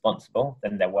could be responsible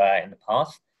than there were in the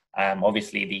past.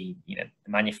 Obviously, the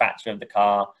manufacturer of the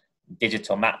car,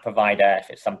 digital map provider,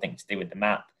 if it's something to do with the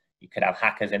map, you could have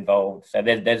hackers involved. So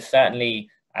there's certainly,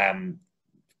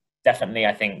 definitely,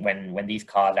 I think when these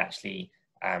cars actually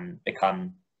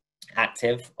become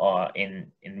active or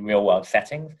in real world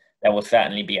settings, there will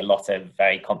certainly be a lot of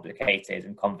very complicated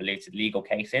and convoluted legal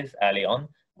cases early on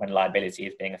when liability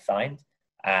is being assigned.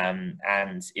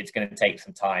 And it's going to take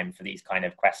some time for these kind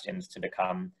of questions to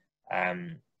become,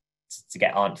 to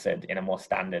get answered in a more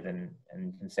standard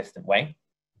and consistent way.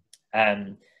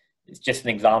 It's just an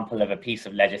example of a piece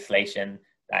of legislation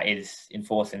that is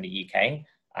enforced in the UK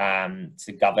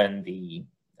to govern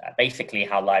basically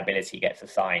how liability gets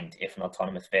assigned if an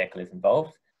autonomous vehicle is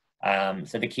involved.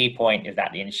 So the key point is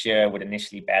that the insurer would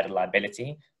initially bear the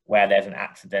liability where there's an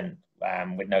accident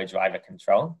with no driver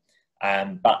control.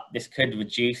 But this could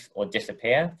reduce or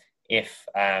disappear if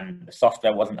the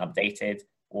software wasn't updated,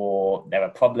 or there were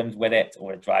problems with it,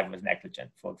 or the driver was negligent,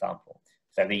 for example.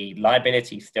 So the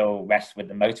liability still rests with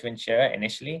the motor insurer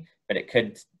initially, but it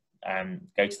could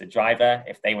go to the driver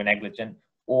if they were negligent,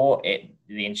 or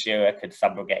the insurer could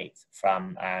subrogate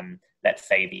from, let's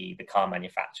say, the car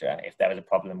manufacturer if there was a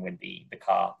problem with the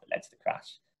car that led to the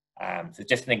crash. So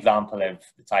just an example of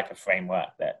the type of framework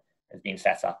that has been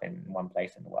set up in one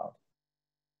place in the world.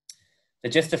 So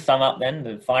just to sum up then,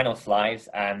 the final slides,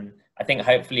 I think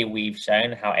hopefully we've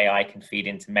shown how AI can feed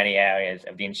into many areas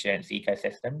of the insurance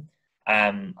ecosystem.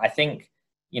 I think,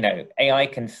 AI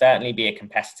can certainly be a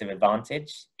competitive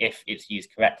advantage if it's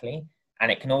used correctly,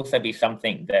 and it can also be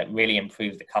something that really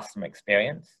improves the customer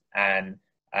experience and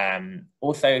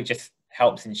also just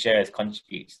helps insurers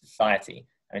contribute to society.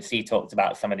 And C talked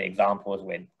about some of the examples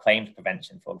with claims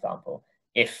prevention, for example.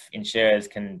 If insurers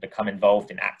can become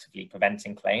involved in actively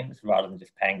preventing claims rather than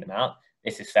just paying them out,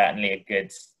 this is certainly a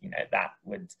good, that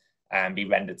would be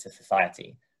rendered to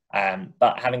society.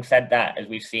 But having said that, as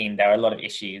we've seen, there are a lot of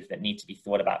issues that need to be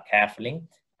thought about carefully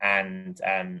and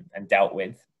dealt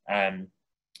with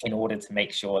in order to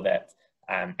make sure that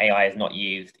AI is not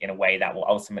used in a way that will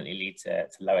ultimately lead to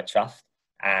lower trust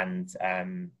and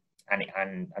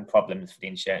problems for the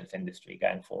insurance industry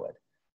going forward.